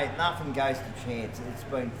 nothing goes to chance. It's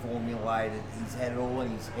been formulated. He's had it all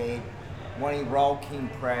in his head. When he rolled King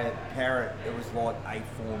Parrot, it was like a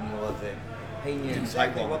formula that he knew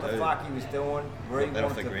exactly what the fuck he was doing, where he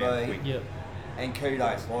wanted to be. Yep. And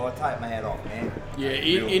kudos, well, I take my hat off, man. Yeah,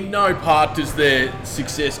 in no part does their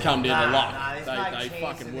success come down to luck. There's They no chance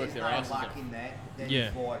fucking work their asses luck off. in that.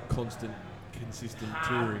 Yeah. Like Constant, consistent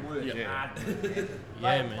hard touring. work, hard work. Yeah, They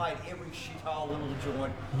man. played every shithole little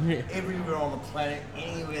joint, everywhere on the planet,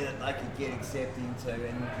 anywhere that they could get accepted into,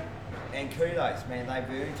 and kudos, man, they've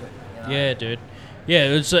earned it. You know? Yeah, dude. Yeah,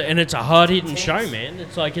 it's a hard-hitting show, man.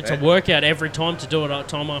 It's like it's a workout every time to do it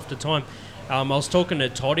time after time. I was talking to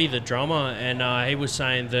Toddy, the drummer, and he was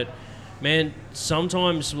saying that, man,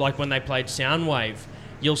 sometimes, like when they played Soundwave,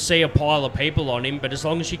 you'll see a pile of people on him, but as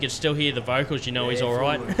long as you can still hear the vocals, you know he's all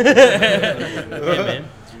right. Yeah, man.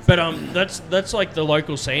 But that's like the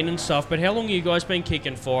local scene and stuff. But how long have you guys been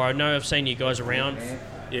kicking for? I know I've seen you guys around.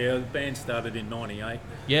 Yeah, the band started in '98.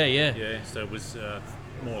 Yeah. Yeah, so it was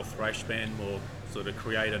more a thrash band, more sort of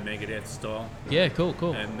Creator Megadeth style. Yeah, cool.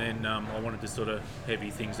 And then I wanted to sort of heavy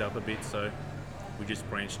things up a bit, so we just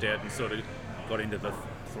branched out and sort of got into the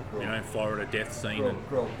Florida death scene. And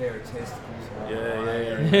grow a pair of testicles.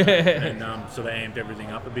 and sort of amped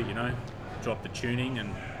everything up a bit, dropped the tuning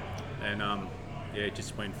and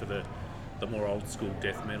just went for the more old school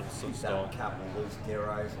death metal sort of style. A couple of loose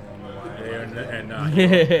deros along the way.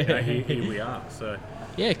 Yeah, and here we are. So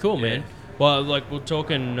yeah, cool, man. Well, like we're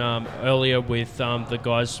talking earlier with the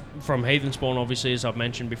guys from Heathen Spawn, obviously, as I've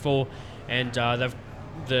mentioned before, and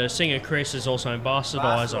the singer Chris is also in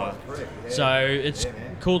Bastardizer. So it's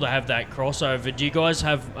cool to have that crossover. Do you guys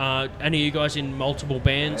have any of you guys in multiple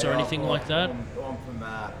bands or anything like that? I'm from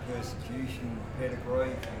Persecution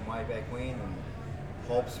pedigree from way back when, and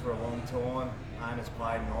Hobbs for a long time. Amos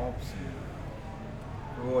played in Hobbs.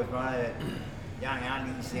 We've always run it. Young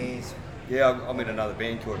Andy says. Yeah, I'm in another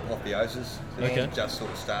band called Apotheosis. Okay. Just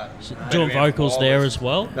sort of starting. Doing vocals there as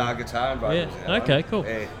well? No, guitar and vocals. Yeah. Okay, cool.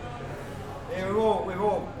 Yeah, we've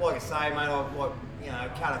all, like I say, mate,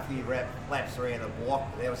 I've cut a few laps around the block.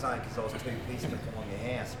 That was only because I was too pissed to come on your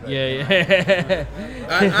house. But,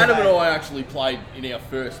 Adam and I actually played in our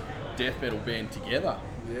first death metal band together.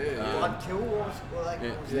 Bloodkill was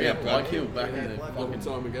Bloodkill back in the long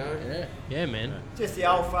time ago. Yeah, man. Just the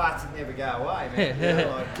old farts that never go away, man.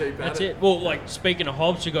 That's it. Well, like speaking of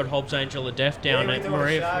Hobbs, you got Hobbs Angel of Death down at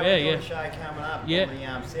Maria. We've got a show coming up on the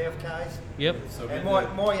South Coast. Yep. So and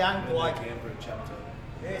my young bloke. Canberra chapter.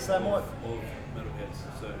 Yeah, so my of Metalheads,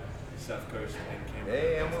 so South Coast and Canberra.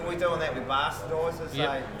 Yeah, and we're doing that with Bastardizer.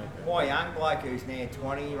 So my young bloke, who's now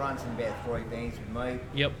 20, he runs in about 3 bands with me.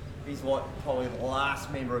 Yep. He's like probably the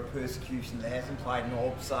last member of Persecution that hasn't played in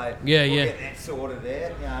Hobbs, so we'll get that sorted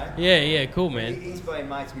out, Yeah, cool, man. He's been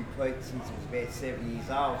mates with Pete since he was about 7 years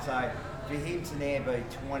old, so for him to now be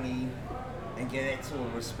 20 and get that sort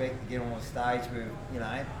of respect to get on the stage with,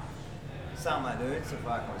 someone that earns the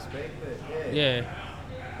fucking respect, but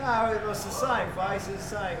No, it was the same faces,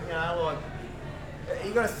 same, like,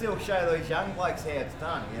 you got to still show these young blokes how it's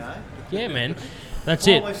done, Yeah, man. That's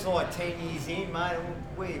it. Almost like 10 years in, mate,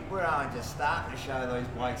 we're only just starting to show those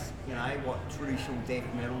blokes, what traditional death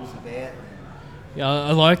metal's about. Yeah,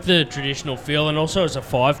 I like the traditional feel, and also as a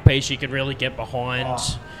 5-piece, you can really get behind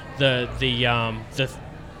the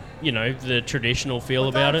traditional feel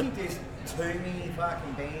about it. I don't think there's too many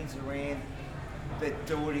fucking bands around that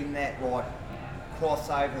do it in that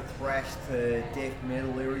crossover thrash to death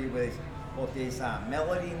metal area where there's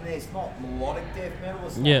melody in there. It's not melodic death metal.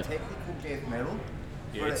 It's not technical death metal.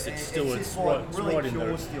 Yeah, it's right in the still. It's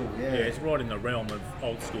right in the realm of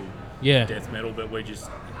old school death metal, but we're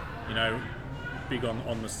just big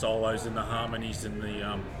on the solos and the harmonies and the.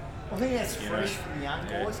 I think that's fresh from the young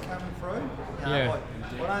boys coming through. I don't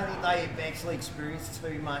think they've actually experienced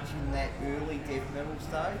too much in that early death metal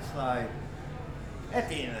stage. So at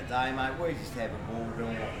the end of the day, mate, we just have a ball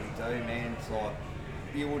doing what we do, man. It's like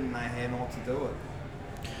you wouldn't know how not to do it.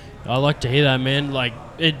 I like to hear that, man. Like,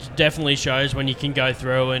 it definitely shows when you can go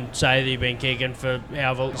through and say that you've been kicking for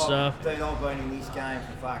however stuff. Dude, I've been in this game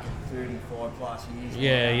for fucking 35 plus years.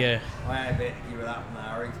 Yeah. I ain't about to give it up in a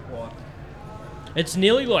hurry. Like, it's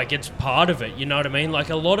nearly like it's part of it, you know what I mean? Like,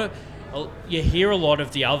 you hear a lot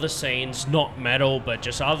of the other scenes, not metal, but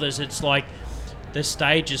just others, it's like the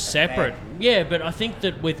stage is separate. Yeah, but I think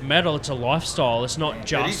that with metal, it's a lifestyle. It's not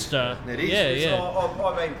just It is. Yeah.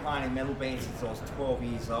 I've been playing in metal bands since I was 12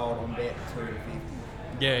 years old. I'm about 2 to 50.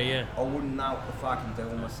 Yeah. I wouldn't know what to fucking do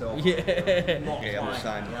with myself. Yeah. Not Yeah, I'm the playing,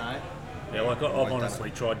 same. you know? Yeah, like I've honestly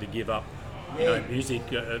tried to give up, music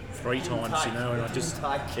 3 times, and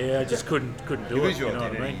I just couldn't do You it. lose your You know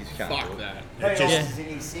what I identity, mean? you just can't Fuck do it. that. He is in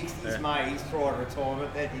his 60s, mate. He's tried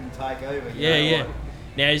retirement. That didn't take over. You know, Yeah. like,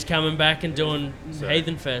 Now he's coming back and doing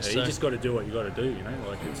Heathen Fest. Yeah, So. you just got to do what you got to do.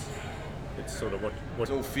 Like it's sort of what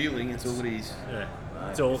It's all feeling, it's all it is. yeah.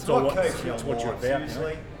 It's It's what keeps what you you're alive, about.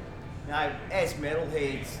 seriously. You know, as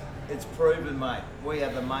metalheads, it's proven, mate. We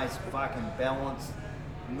are the most fucking balanced,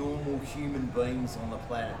 normal human beings on the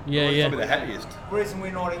planet. Yeah. Probably the happiest. The reason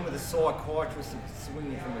we're not in with a psychiatrist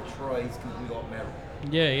swinging from a tree is because we got metal.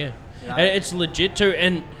 Yeah. You know? And it's legit too.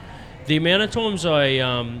 And the amount of times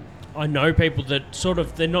I know people that sort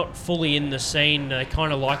of, they're not fully in the scene, they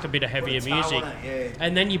kind of like a bit of heavier Put a toe music. on it, yeah.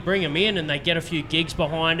 And then you bring them in and they get a few gigs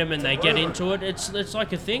behind them and they get into it. It's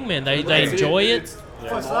like a thing, man. They That's enjoy it. It's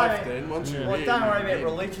What's life that? then. Once you're Like, in, don't worry you're about in.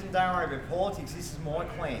 religion, don't worry about politics. This is my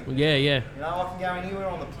clan. Yeah. You know, I can go anywhere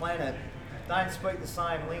on the planet, don't speak the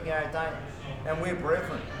same lingo, and we're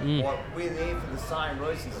brethren. Like, we're there for the same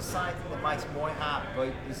reasons. It's the same thing that makes my heart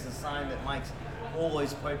beat. It's the same that makes all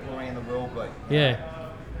these people around the world beat. Yeah.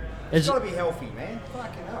 It's got to be healthy, man.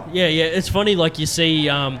 Fucking hell. Yeah. It's funny, like you see,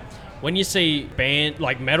 when you see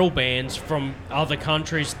metal bands from other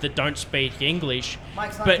countries that don't speak English,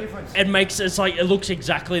 Makes no but difference. it looks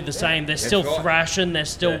exactly the same. They're still right. thrashing. They're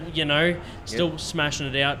still, still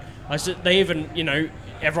smashing it out. They even,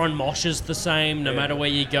 everyone moshes the same no matter where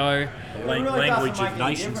you go. It really Language doesn't of make any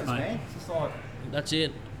nations, difference, mate. man. It's just like, That's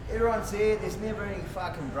it. everyone's there. There's never any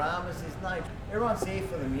fucking dramas. Everyone's there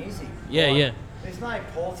for the music. Yeah, Like, yeah. There's no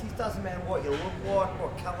politics. Doesn't matter what you look like,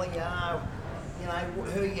 what colour you are,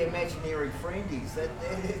 who your imaginary friend is.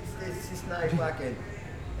 It's just no fucking.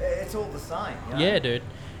 It's all the same. You know? Yeah, dude.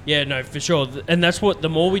 Yeah, no, for sure. And that's what, the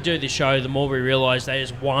more we do this show, the more we realise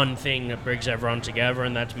there's one thing that brings everyone together,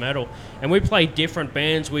 and that's metal. And we play different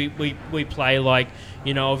bands. We play like,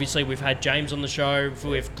 obviously we've had James on the show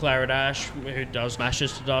with Claret Ash, who does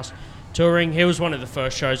Mashes to Dust touring. He was one of the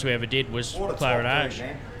first shows we ever did, was What a Claret top Ash. dude,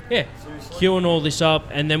 man. Yeah, Seriously. queuing all this up.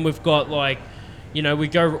 And then we've got like, we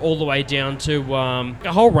go all the way down to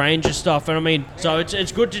a whole range of stuff. And I mean, so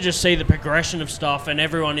it's good to just see the progression of stuff and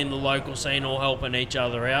everyone in the local scene all helping each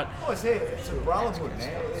other out. Oh, it's a brotherhood,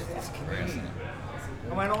 man. It's a community. I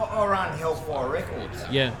mean, I run Hellfire Records.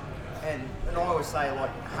 Yeah, And I always say,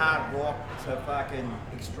 like, hard rock to fucking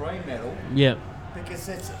extreme metal. yeah, Because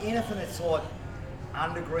it's anything that's like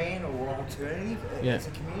underground or alternative, Yeah. it's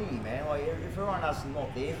a community, man. Like, if everyone else is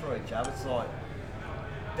not there for each other, it's like,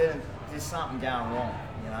 then there's something going wrong,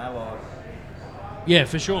 like. yeah,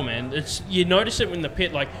 for sure, man. You notice it in the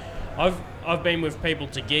pit. Like, I've been with people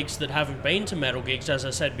to gigs that haven't been to metal gigs, as I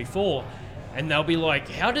said before, and they'll be like,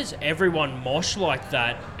 "How does everyone mosh like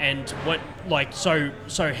that and what so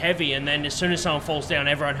heavy?" And then as soon as someone falls down,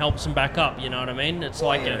 everyone helps them back up. You know what I mean? It's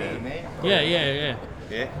like Man. yeah.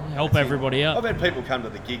 Yeah. Help everybody I've up. had people come to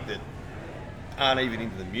the gig that aren't even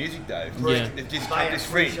into the music though. Yeah. They've just They come as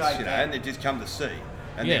friends, appreciate that. and they've just come to see.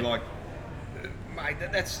 And Yeah. they're like, mate,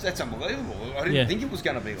 that's unbelievable. I didn't Yeah. think it was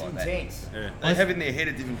going to be like that. Intense. They have in their head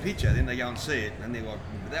a different picture, then they go and see it, and they're like,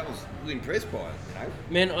 that was really impressed by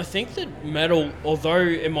it, Man, I think that metal, although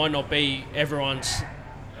it might not be everyone's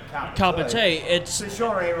cup of tea, it's It's a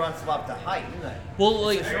genre everyone's loved to hate, isn't it? Well,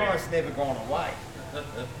 It's a genre that's never gone away.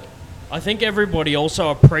 I think everybody also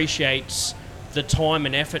appreciates the time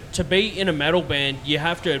and effort. To be in a metal band, you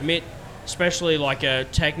have to admit, especially like a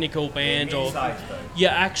technical band, or you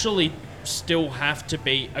actually still have to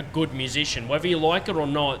be a good musician. Whether you like it or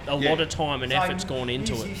not, a lot of time and effort's gone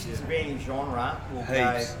into it. Musicians of any genre will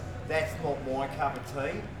go, that's not my cup of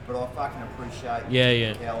tea, but I fucking appreciate the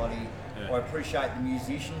technicality. I appreciate the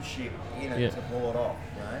musicianship in it to pull it off,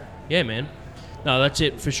 Yeah, man. No, that's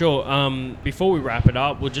it for sure. Before we wrap it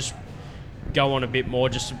up, we'll just go on a bit more,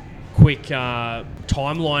 just a quick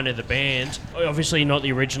timeline of the band. Obviously, you're not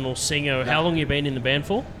the original singer. How long have you been in the band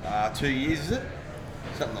for? 2 years, is it?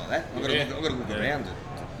 Something like that. I've got to look around it.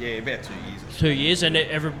 Yeah, about 2 years. 2 years, and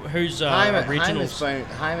who's originals?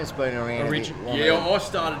 Hayman's been around a bit. Yeah, I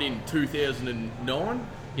started in 2009.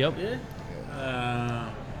 Yep. Yeah.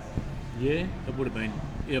 Yeah, it would have been.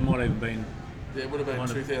 Yeah, it might have even been. Yeah, it would have been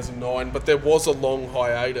 2009, but there was a long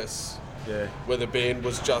hiatus. Yeah. Where the band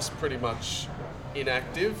was just pretty much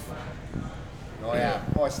inactive.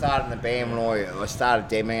 I started in the band when I started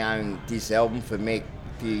demoing this album for Mick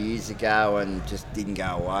a few years ago and just didn't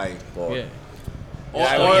go away. But,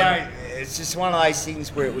 it's just one of those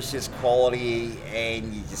things where it was just quality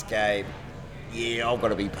and you just go, yeah, I've got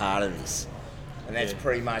to be part of this. And that's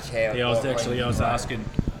pretty much how it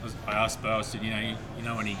I asked Bo, I said, you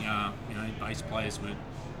know any bass players would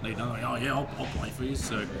need another? Oh yeah, I'll play for you.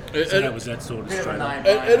 So that was that sort of straight up.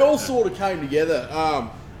 It all sort of came together.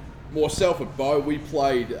 Myself and Bo, we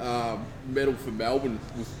played metal for Melbourne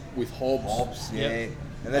with Hobbs. Yeah.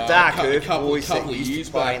 And the Dark Earth boys couple that of used years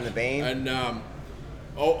to play back. in the band. And I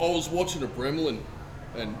was watching a Bremlin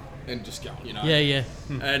and just going, Yeah.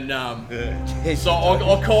 And so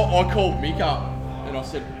I called Mick up and I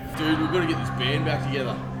said, dude, we've got to get this band back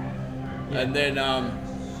together. Yeah. And then,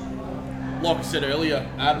 like I said earlier,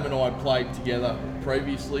 Adam and I played together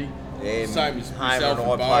previously. Yeah, same as Homer myself and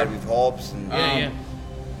I and Bo. played with Hobbs. And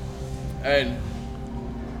And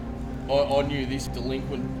I knew this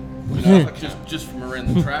delinquent, just from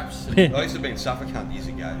around the traps. I used to be in Suffolk Hunt years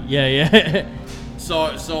ago. Yeah. So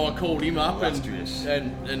I called him up and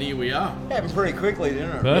here we are. Happened pretty quickly,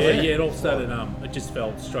 didn't it? Perfect. Yeah, it all started. It just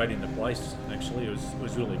fell straight into place. Actually, it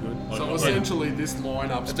was really good. So essentially, this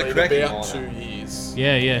lineup's been about 2 years.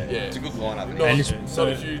 Yeah. It's a good lineup. Not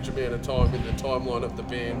a huge amount of time in the timeline of the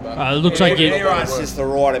band, but it looks like everyone's just the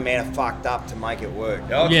right amount of fucked up to make it work.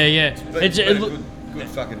 Yeah. Good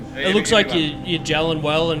fucking. It looks like you're gelling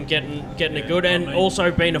well and getting it good, and also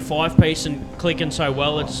being a 5-piece and clicking so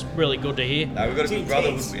well, it's really good to hear. No, we've got a good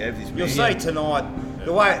brotherhood. We have this. You'll see tonight,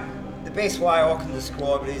 the best way I can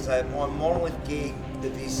describe it is that my Monoliyth gig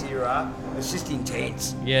that this era, it's just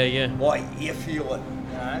intense. Yeah. Like, you feel it,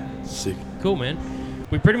 Sick. Cool, man.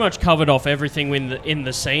 We pretty much covered off everything in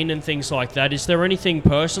the scene and things like that. Is there anything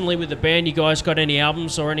personally with the band? You guys got any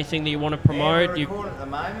albums or anything that you want to promote? We're recording at the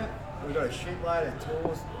moment. We've got a shitload of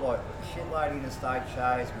tours, like a shitload interstate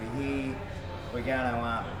shows. We're here. We're going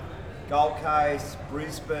to Gold Coast,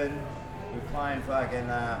 Brisbane. We're playing fucking.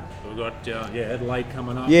 We've got Adelaide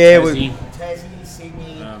coming up. Yeah, Tassie,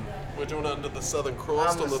 Sydney. We're doing Under the Southern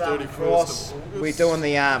Cross on the 31st of August. We're doing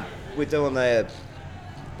the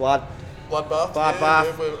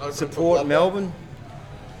Bloodbath support Melbourne.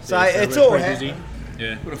 So it's all happening.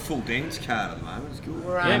 Yeah, got a full dance card at the moment. It's good.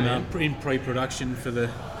 We're in pre-production for the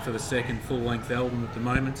second full-length album at the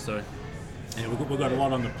moment. So yeah, we've got a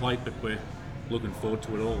lot on the plate, but we're looking forward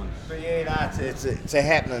to it all. But yeah, it's a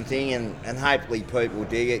happening thing, and hopefully people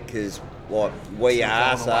dig it because like we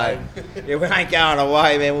are. So yeah, we ain't going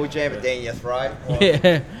away, man. We'll jam it down your throat.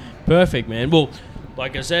 Yeah, perfect, man. Well,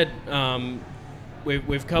 like I said,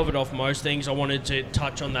 we've covered off most things. I wanted to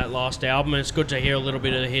touch on that last album, and it's good to hear a little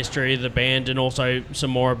bit of the history of the band and also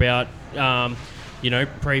some more about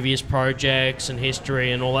previous projects and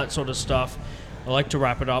history and all that sort of stuff. I like to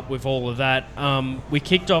wrap it up with all of that. We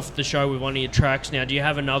kicked off the show with one of your tracks. Now, do you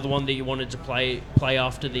have another one that you wanted to play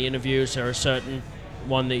after the interview? Is there a certain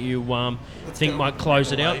one that you think might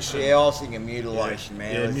close it out? Yeah, I was thinking Mutilation,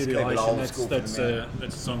 man. Yeah, Let's keep it Mutilation. old school That's for the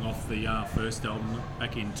a song off the first album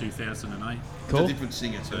back in 2008. It's a different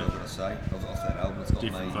singer too, I've got to say. Off that album, it's not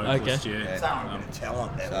Different me. vocalist, Okay. yeah. Someone with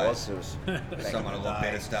talent that was. Someone a lot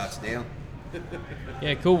better starts now.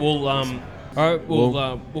 Yeah, cool. We'll all right,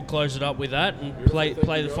 we'll close it up with that and play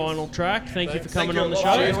the final track. Thank you for coming on the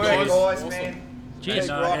show. Cheers, guys, man. Cheers.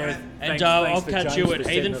 Thanks I'll for catch James you for at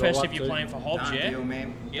setting Heathen it all Fest up if you're too. playing for Hobbs, Done yeah? deal,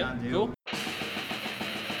 man. Yeah, Done deal. cool.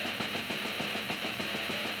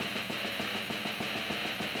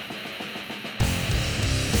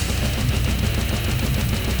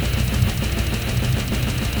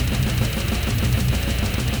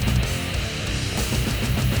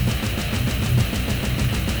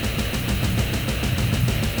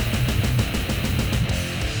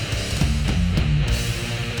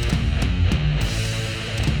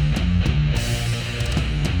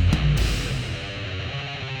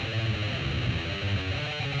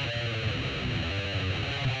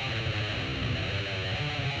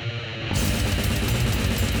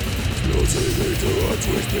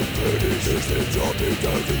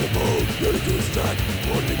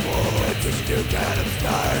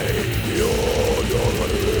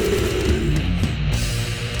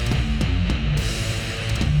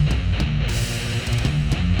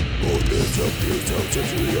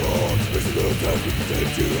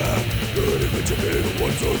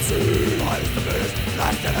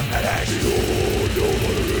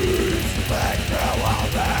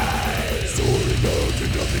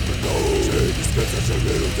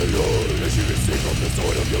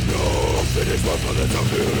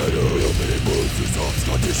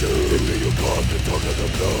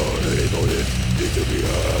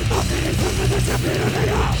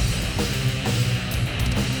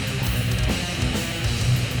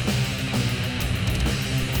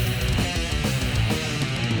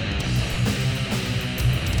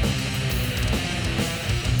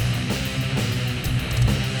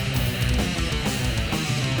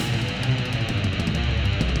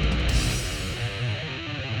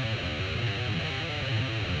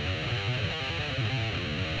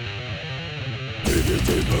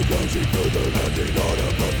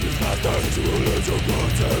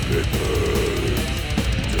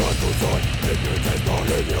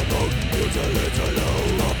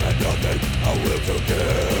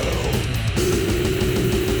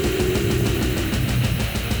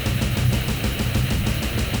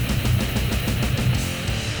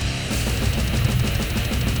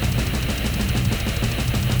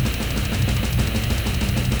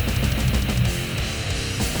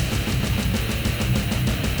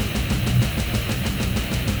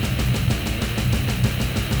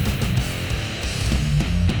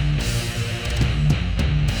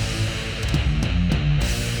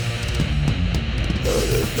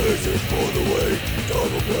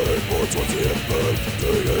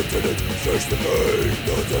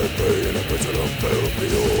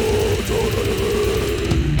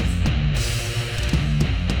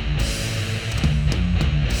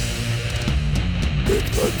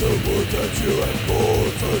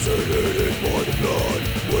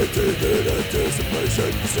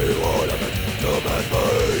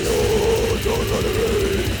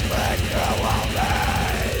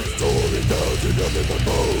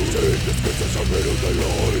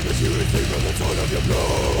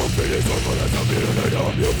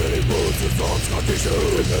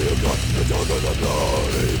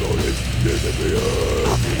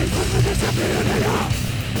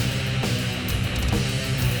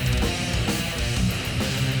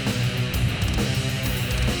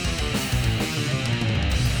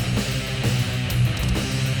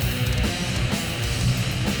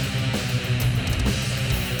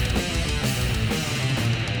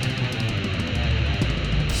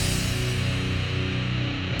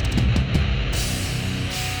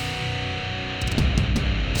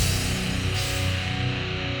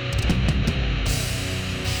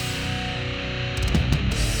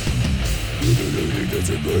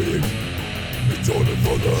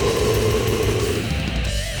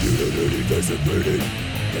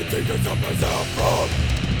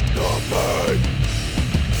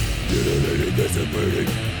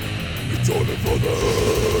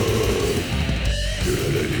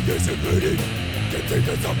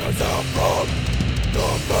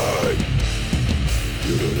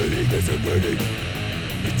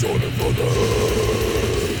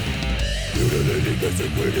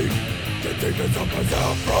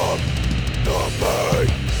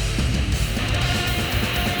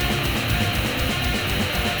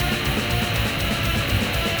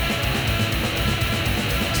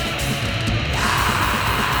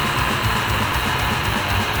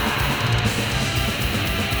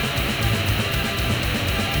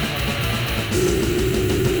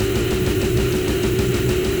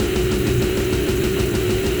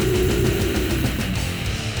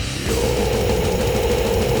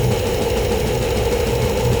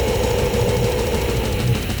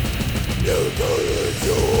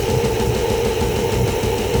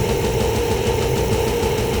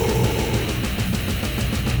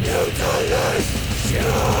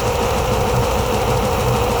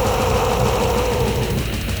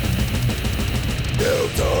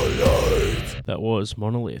 That was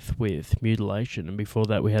Monoliyth with Mutilation, and before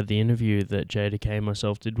that we had the interview that JDecay and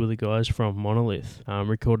myself did with the guys from Monoliyth,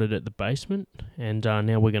 recorded at the basement, and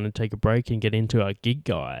now we're going to take a break and get into our gig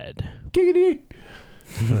guide. Giggity!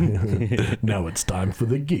 Now it's time for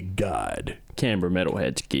the gig guide. Canberra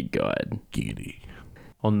Metalheads gig guide. Giggity.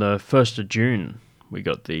 On the 1st of June, we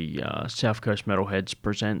got the South Coast Metalheads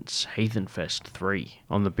presents Heathen Fest 3.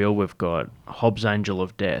 On the bill, we've got Hobbs Angel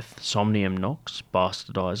of Death, Somnium Nox,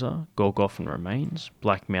 Bastardizer, Gorgoth Remains,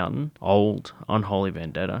 Black Mountain, Old, Unholy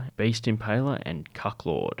Vendetta, Beast Impaler, and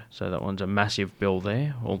Cucklord. So that one's a massive bill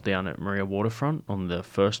there, all down at Maria Waterfront on the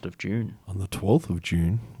 1st of June. On the 12th of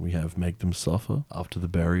June, we have Make Them Suffer, After the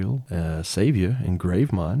Burial, Saviour, and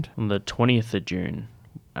Gravemind. On the 20th of June,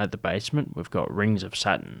 at the basement, we've got Rings of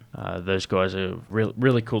Saturn. Those guys are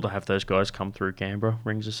really cool to have those guys come through Canberra.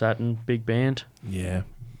 Rings of Saturn, big band. Yeah,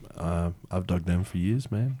 I've dug them for years,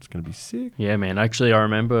 man. It's going to be sick. Yeah, man. Actually, I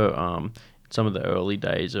remember some of the early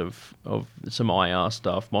days of some IR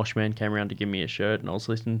stuff. Moshman came around to give me a shirt, and I was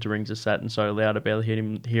listening to Rings of Saturn so loud I barely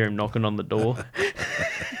hear him knocking on the door.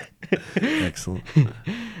 Excellent.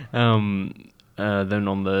 Then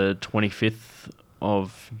on the 25th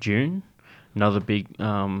of June, another big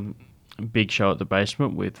show at the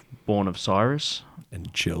Basement with Born of Cyrus.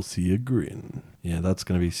 And Chelsea a Grin. Yeah, that's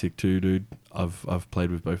going to be sick too, dude. I've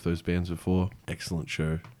played with both those bands before. Excellent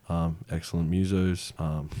show. Excellent musos.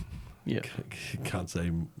 Yeah. Can't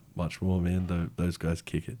say much more, man. Those guys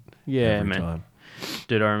kick it. Yeah, every man. time.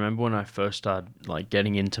 Dude, I remember when I first started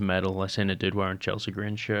getting into metal, I seen a dude wearing a Chelsea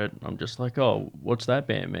Grin shirt. I'm just like, oh, what's that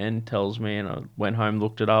band, man? He tells me, and I went home,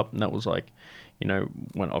 looked it up, and that was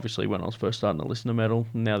when I was first starting to listen to metal.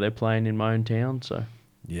 Now they're playing in my own town, so.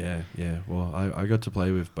 Yeah. Well, I got to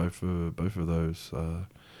play with both of those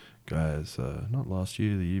guys, not last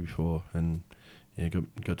year, the year before, and yeah,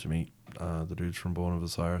 got to meet the dudes from Born of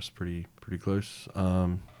Osiris pretty close.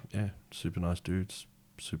 Yeah, super nice dudes,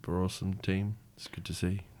 super awesome team. It's good to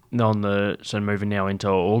see. So moving now into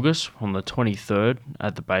August, on the 23rd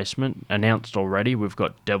at the Basement, announced already, we've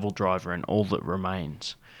got Devil Driver and All That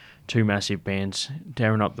Remains. 2 massive bands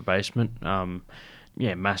tearing up the Basement.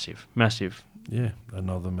 Yeah, massive. Yeah,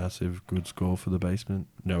 another massive good score for the Basement.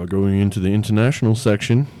 Now we're going into the international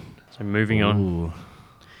section. So moving on.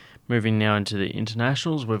 Moving now into the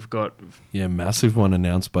internationals, we've got... Yeah, massive one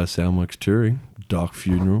announced by Soundworks Touring. Dark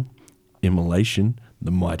Funeral, Immolation,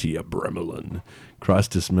 The Mighty Abramelin,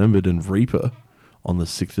 Christ Dismembered and Reaper on the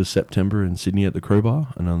 6th of September in Sydney at the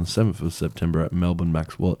Crowbar, and on the 7th of September at Melbourne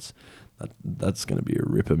Max Watts. That's going to be a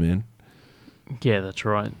ripper, man. Yeah, that's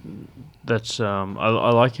right. That's I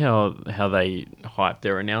like how they hype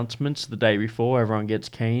their announcements the day before. Everyone gets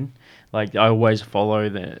keen. I always follow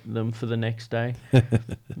them for the next day.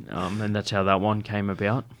 And that's how that one came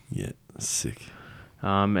about. Yeah, sick.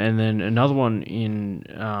 And then another one in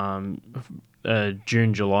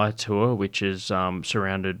June-July tour, which is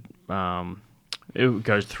surrounded... it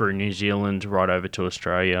goes through New Zealand right over to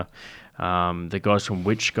Australia. The guys from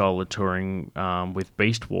Witch Skull are touring with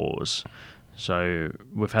Beast Wars. So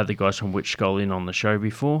we've had the guys from Witch Skull in on the show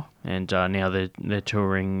before, and now they're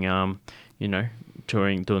touring,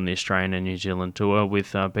 doing the Australian and New Zealand tour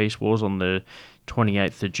with Beast Wars on the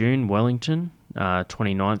 28th of June, Wellington,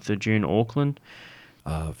 29th of June, Auckland.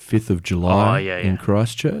 5th of July in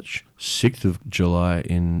Christchurch, 6th of July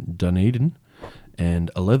in Dunedin,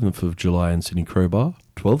 and 11th of July in Sydney Crowbar,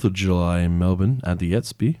 12th of July in Melbourne at the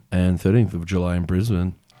Etsby, and 13th of July in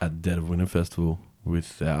Brisbane at Dead of Winter Festival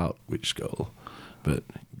without Witch Skull. But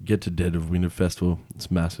get to Dead of Winter Festival,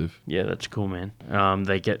 it's massive. Yeah, that's cool, man.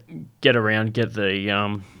 They get around,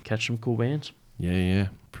 catch some cool bands. Yeah.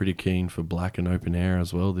 Pretty keen for Black and Open Air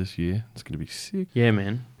as well this year. It's going to be sick. Yeah,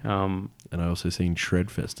 man. And I also seen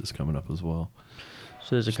Shredfest is coming up as well.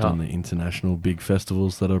 So there's just on the international big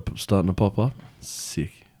festivals that are starting to pop up.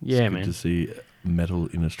 Sick. Yeah, it's man. good to see metal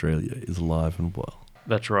in Australia is alive and well.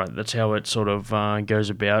 That's right. That's how it sort of goes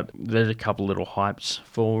about. There's a couple little hypes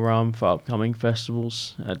for upcoming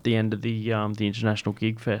festivals at the end of the International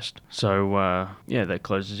Gig Fest. So that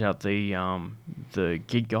closes out the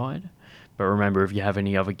gig guide. But remember, if you have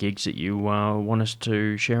any other gigs that you want us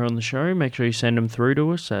to share on the show, make sure you send them through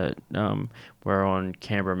to us at we're on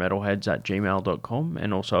CanberraMetalheads@gmail.com,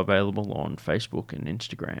 and also available on Facebook and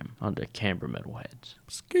Instagram under Canberra Metalheads.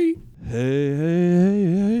 Ski.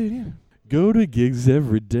 Hey. Go to gigs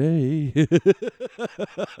every day.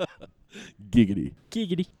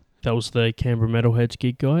 Giggity. That was the Canberra Metalheads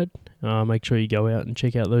gig guide. Make sure you go out and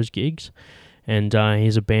check out those gigs. And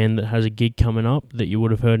here's a band that has a gig coming up that you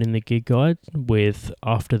would have heard in the gig guide with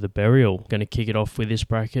After the Burial. Going to kick it off with this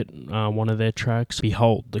bracket, one of their tracks,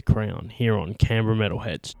 Behold the Crown, here on Canberra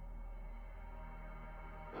Metalheads.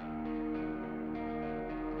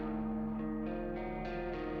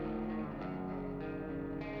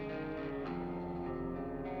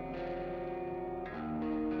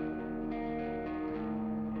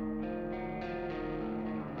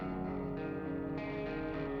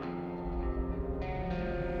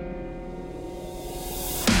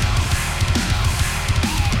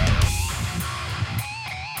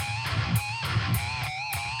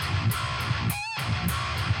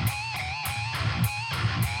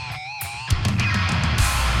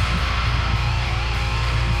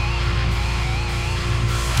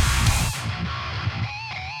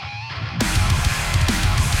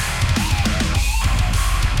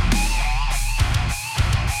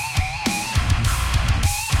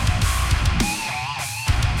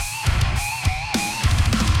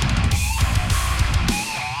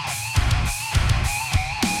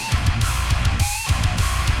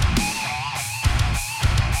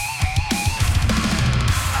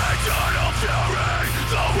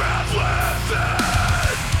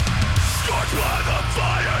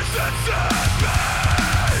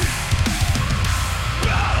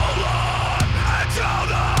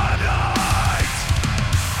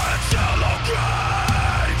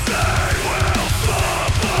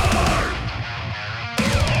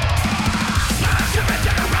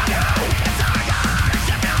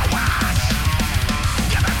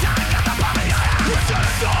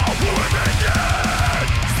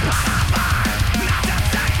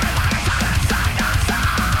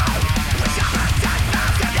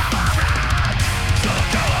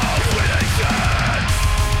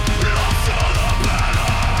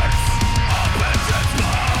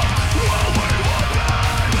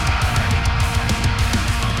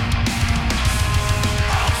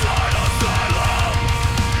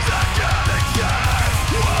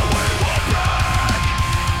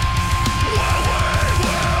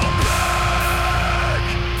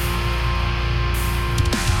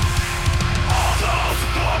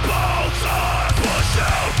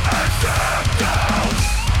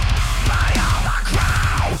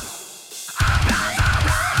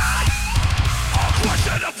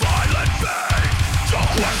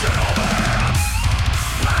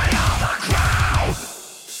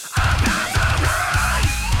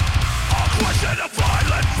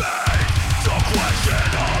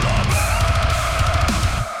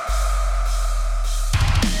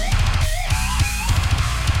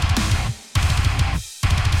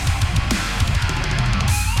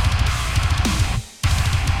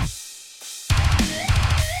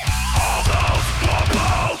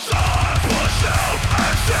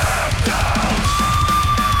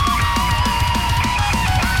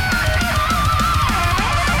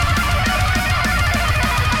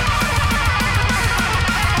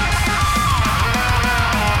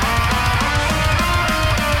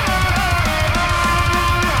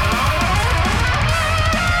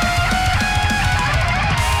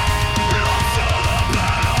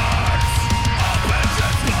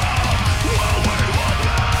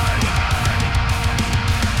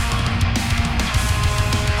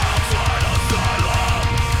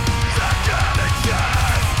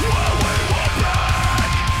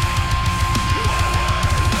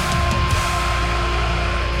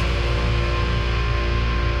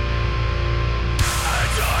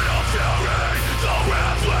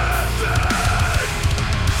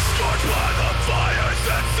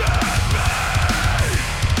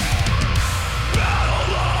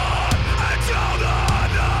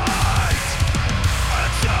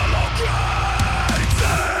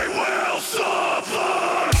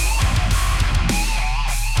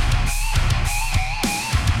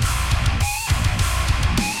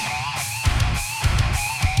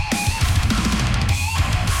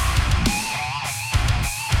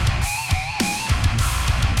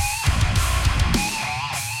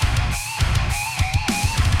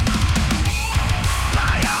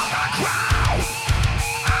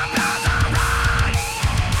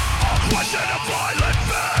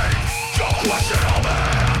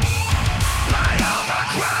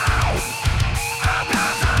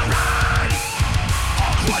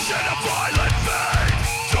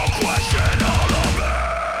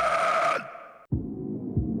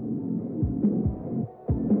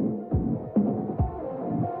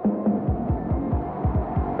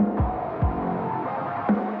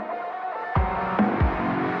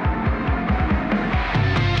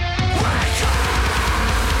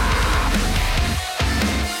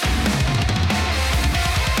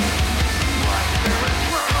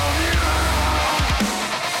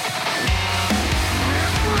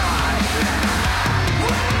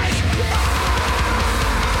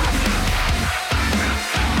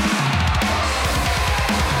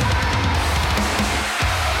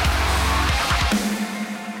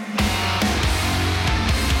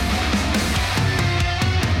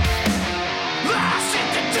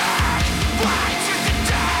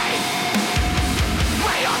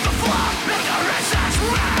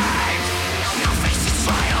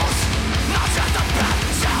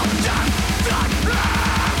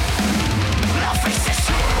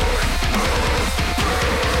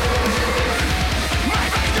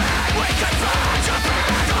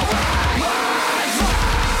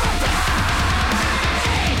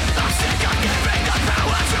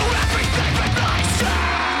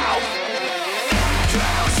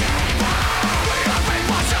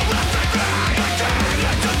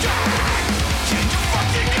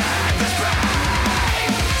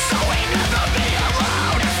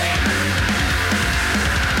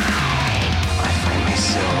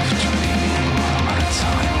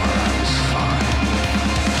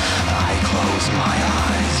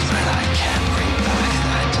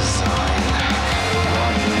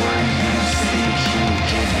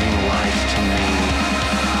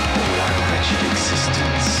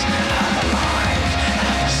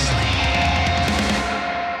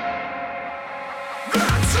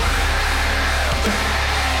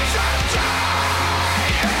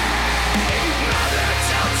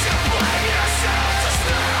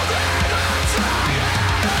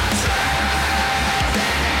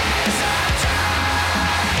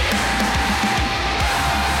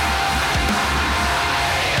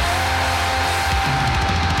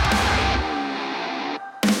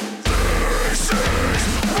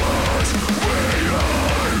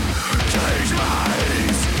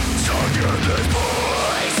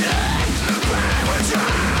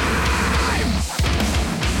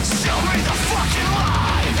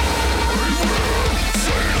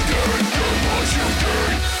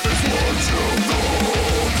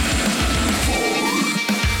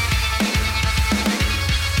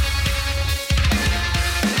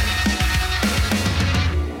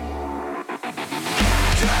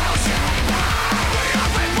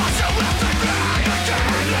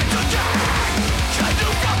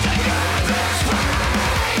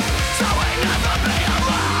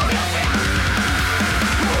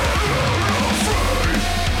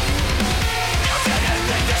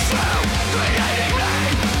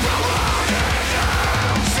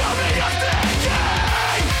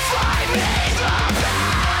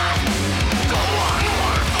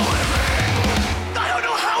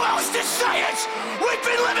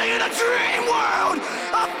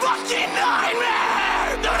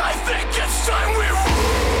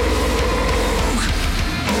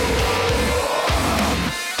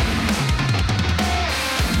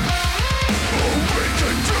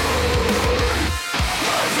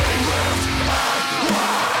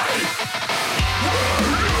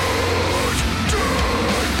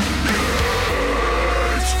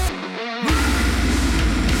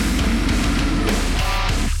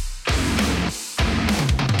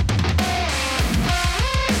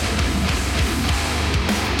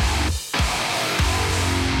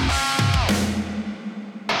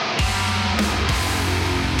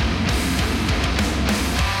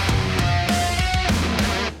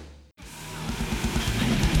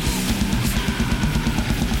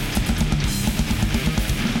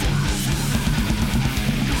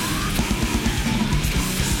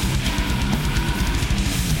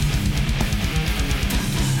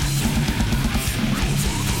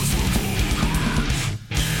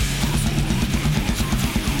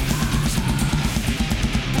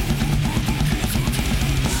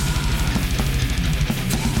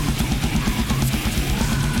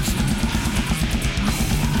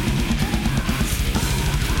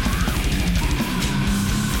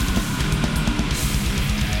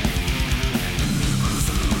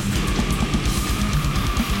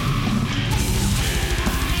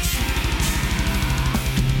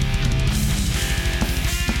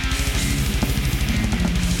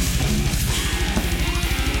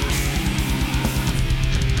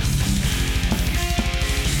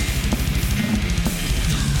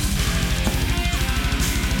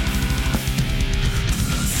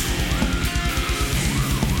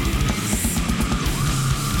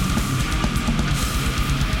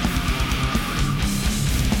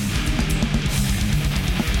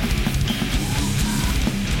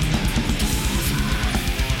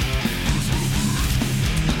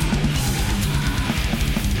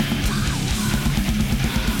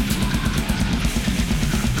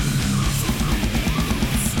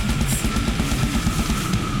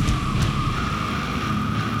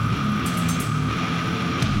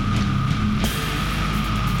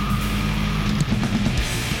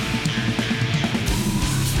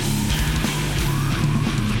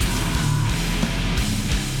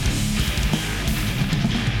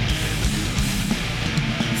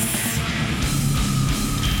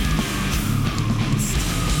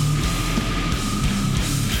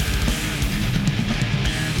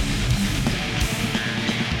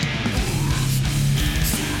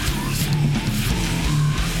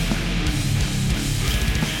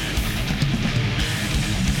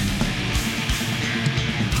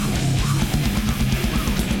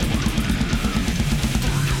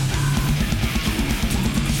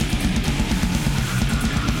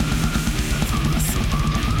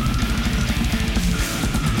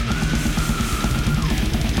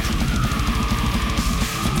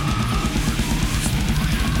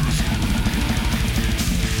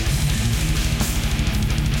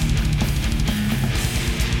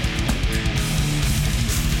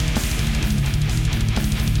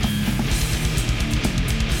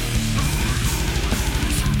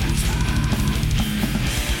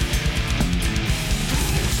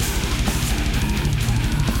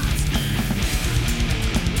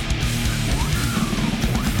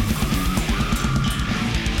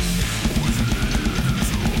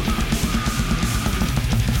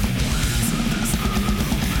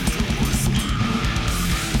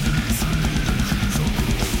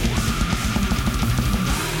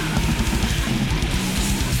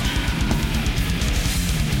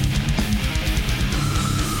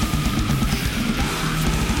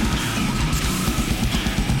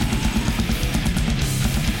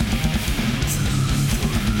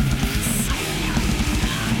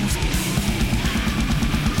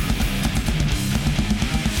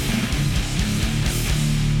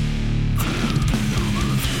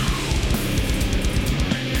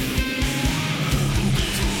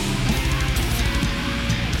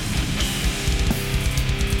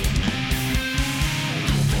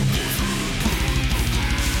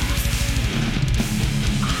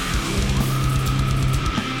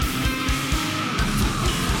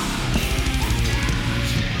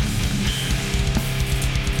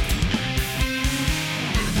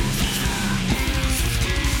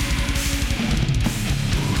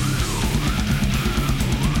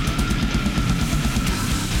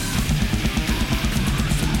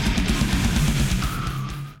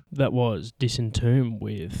 That was Disentomb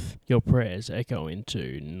with Your Prayers Echo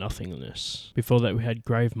Into Nothingness. Before that we had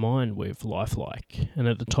Grave Mind with Lifelike. And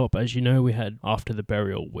at the top, as you know, we had After the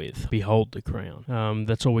Burial with Behold the Crown.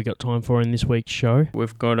 That's all we got time for in this week's show.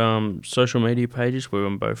 We've got social media pages. We're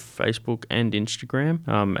on both Facebook and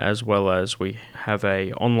Instagram, as well as we have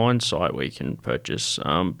a online site where you can purchase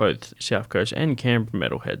both South Coast and Canberra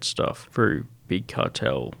Metalhead stuff through Big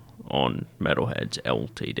Cartel on Metalheads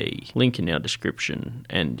Ltd. Link in our description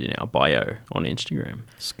and in our bio on Instagram.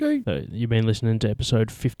 Scoot. So you've been listening to episode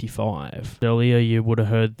 55. Earlier you would have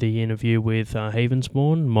heard the interview with Heathen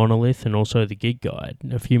Spawn, Monoliyth, and also the gig guide.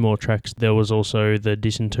 A few more tracks. There was also the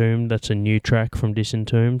Disentomb. That's a new track from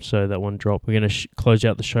Disentomb, so that one dropped. We're going to close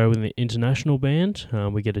out the show with an international band.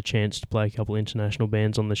 We get a chance to play a couple international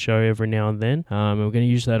bands on the show every now and then. And we're going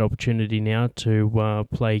to use that opportunity now to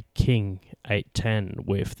play King 810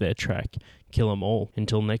 with their track Kill 'Em All.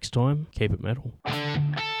 Until next time, keep it metal.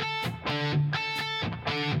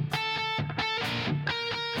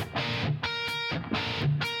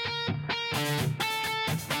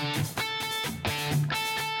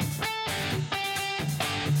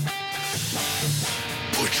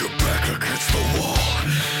 Put your back against the wall,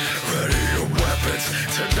 ready your weapons.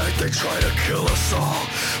 Tonight they try to kill us all,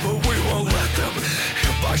 but we won't let them.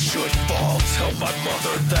 If I should fall, tell my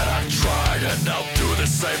mother that I've tried, and I'll do the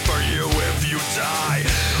same for you if you die.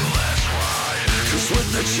 That's right. Cause when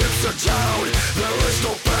the chips are down, there is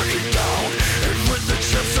no backing down. And when the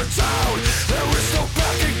chips are down, there is no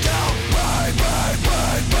backing down. Bang, bang,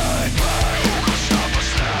 bang, bang, bang. Who can stop us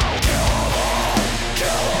now? Kill 'em all,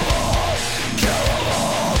 kill 'em all, kill 'em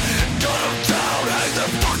all. Gun 'em down, hang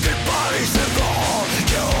their fucking bodies in the hall.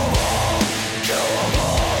 Kill 'em all, kill 'em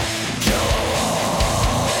all, kill 'em all.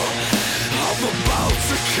 I'm about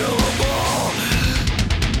to kill 'em all.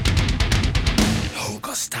 Who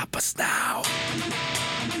can stop us now?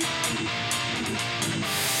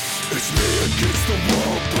 It's me against the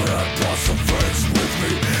world, but I brought some friends with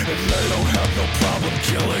me, and they don't have no problem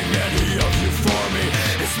killing any of you for me.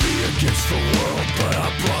 It's me against the world, but I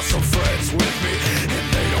brought some friends with me, and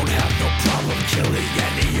they don't have no problem killing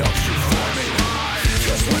any of you for me.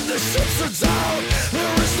 Cause when the ships are down,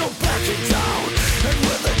 there is no backing down. And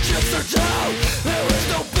when the chips are down, there is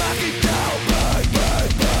no backing down. Bang,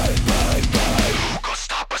 bang, bang, bang, bang. Who can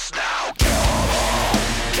stop us now? Kill 'em all,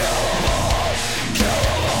 kill 'em all, kill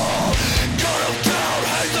 'em all. Gun 'em down,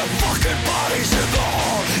 hang their fucking bodies in the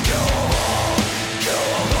hall. Kill 'em all, kill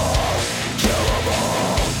 'em all, kill 'em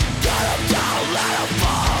all. Gun 'em down, let 'em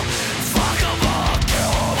fall. Fuck 'em all,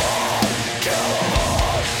 kill 'em all, kill 'em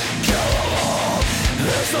all, kill 'em all.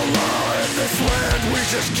 There's no law in this land, we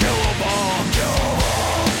just kill 'em all. Kill 'em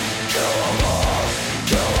all, kill 'em all,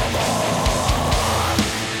 kill 'em all.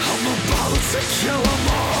 I'm about to kill 'em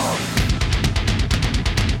all.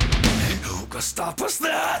 Who can stop us?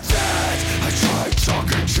 That's it. I tried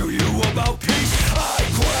talking to you about peace, I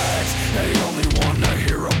quit. They only wanna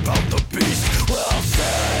hear about the beast. Well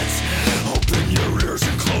said. Open your ears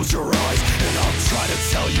and close your eyes, and I'll try to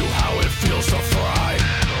tell you how it feels to fry.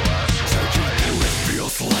 Taking you, it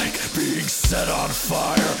feels like being set on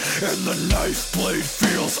fire, and the knife blade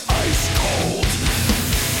feels ice cold.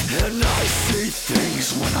 And I see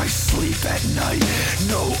things when I sleep at night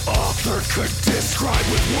no author could describe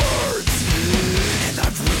with words. And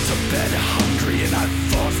I've went to bed hungry, and I've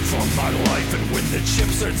fought for my life. And when the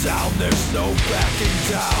chips are down, there's no backing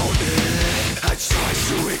down. I try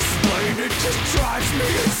to explain, it just drives me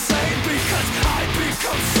insane, because I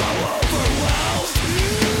become so old.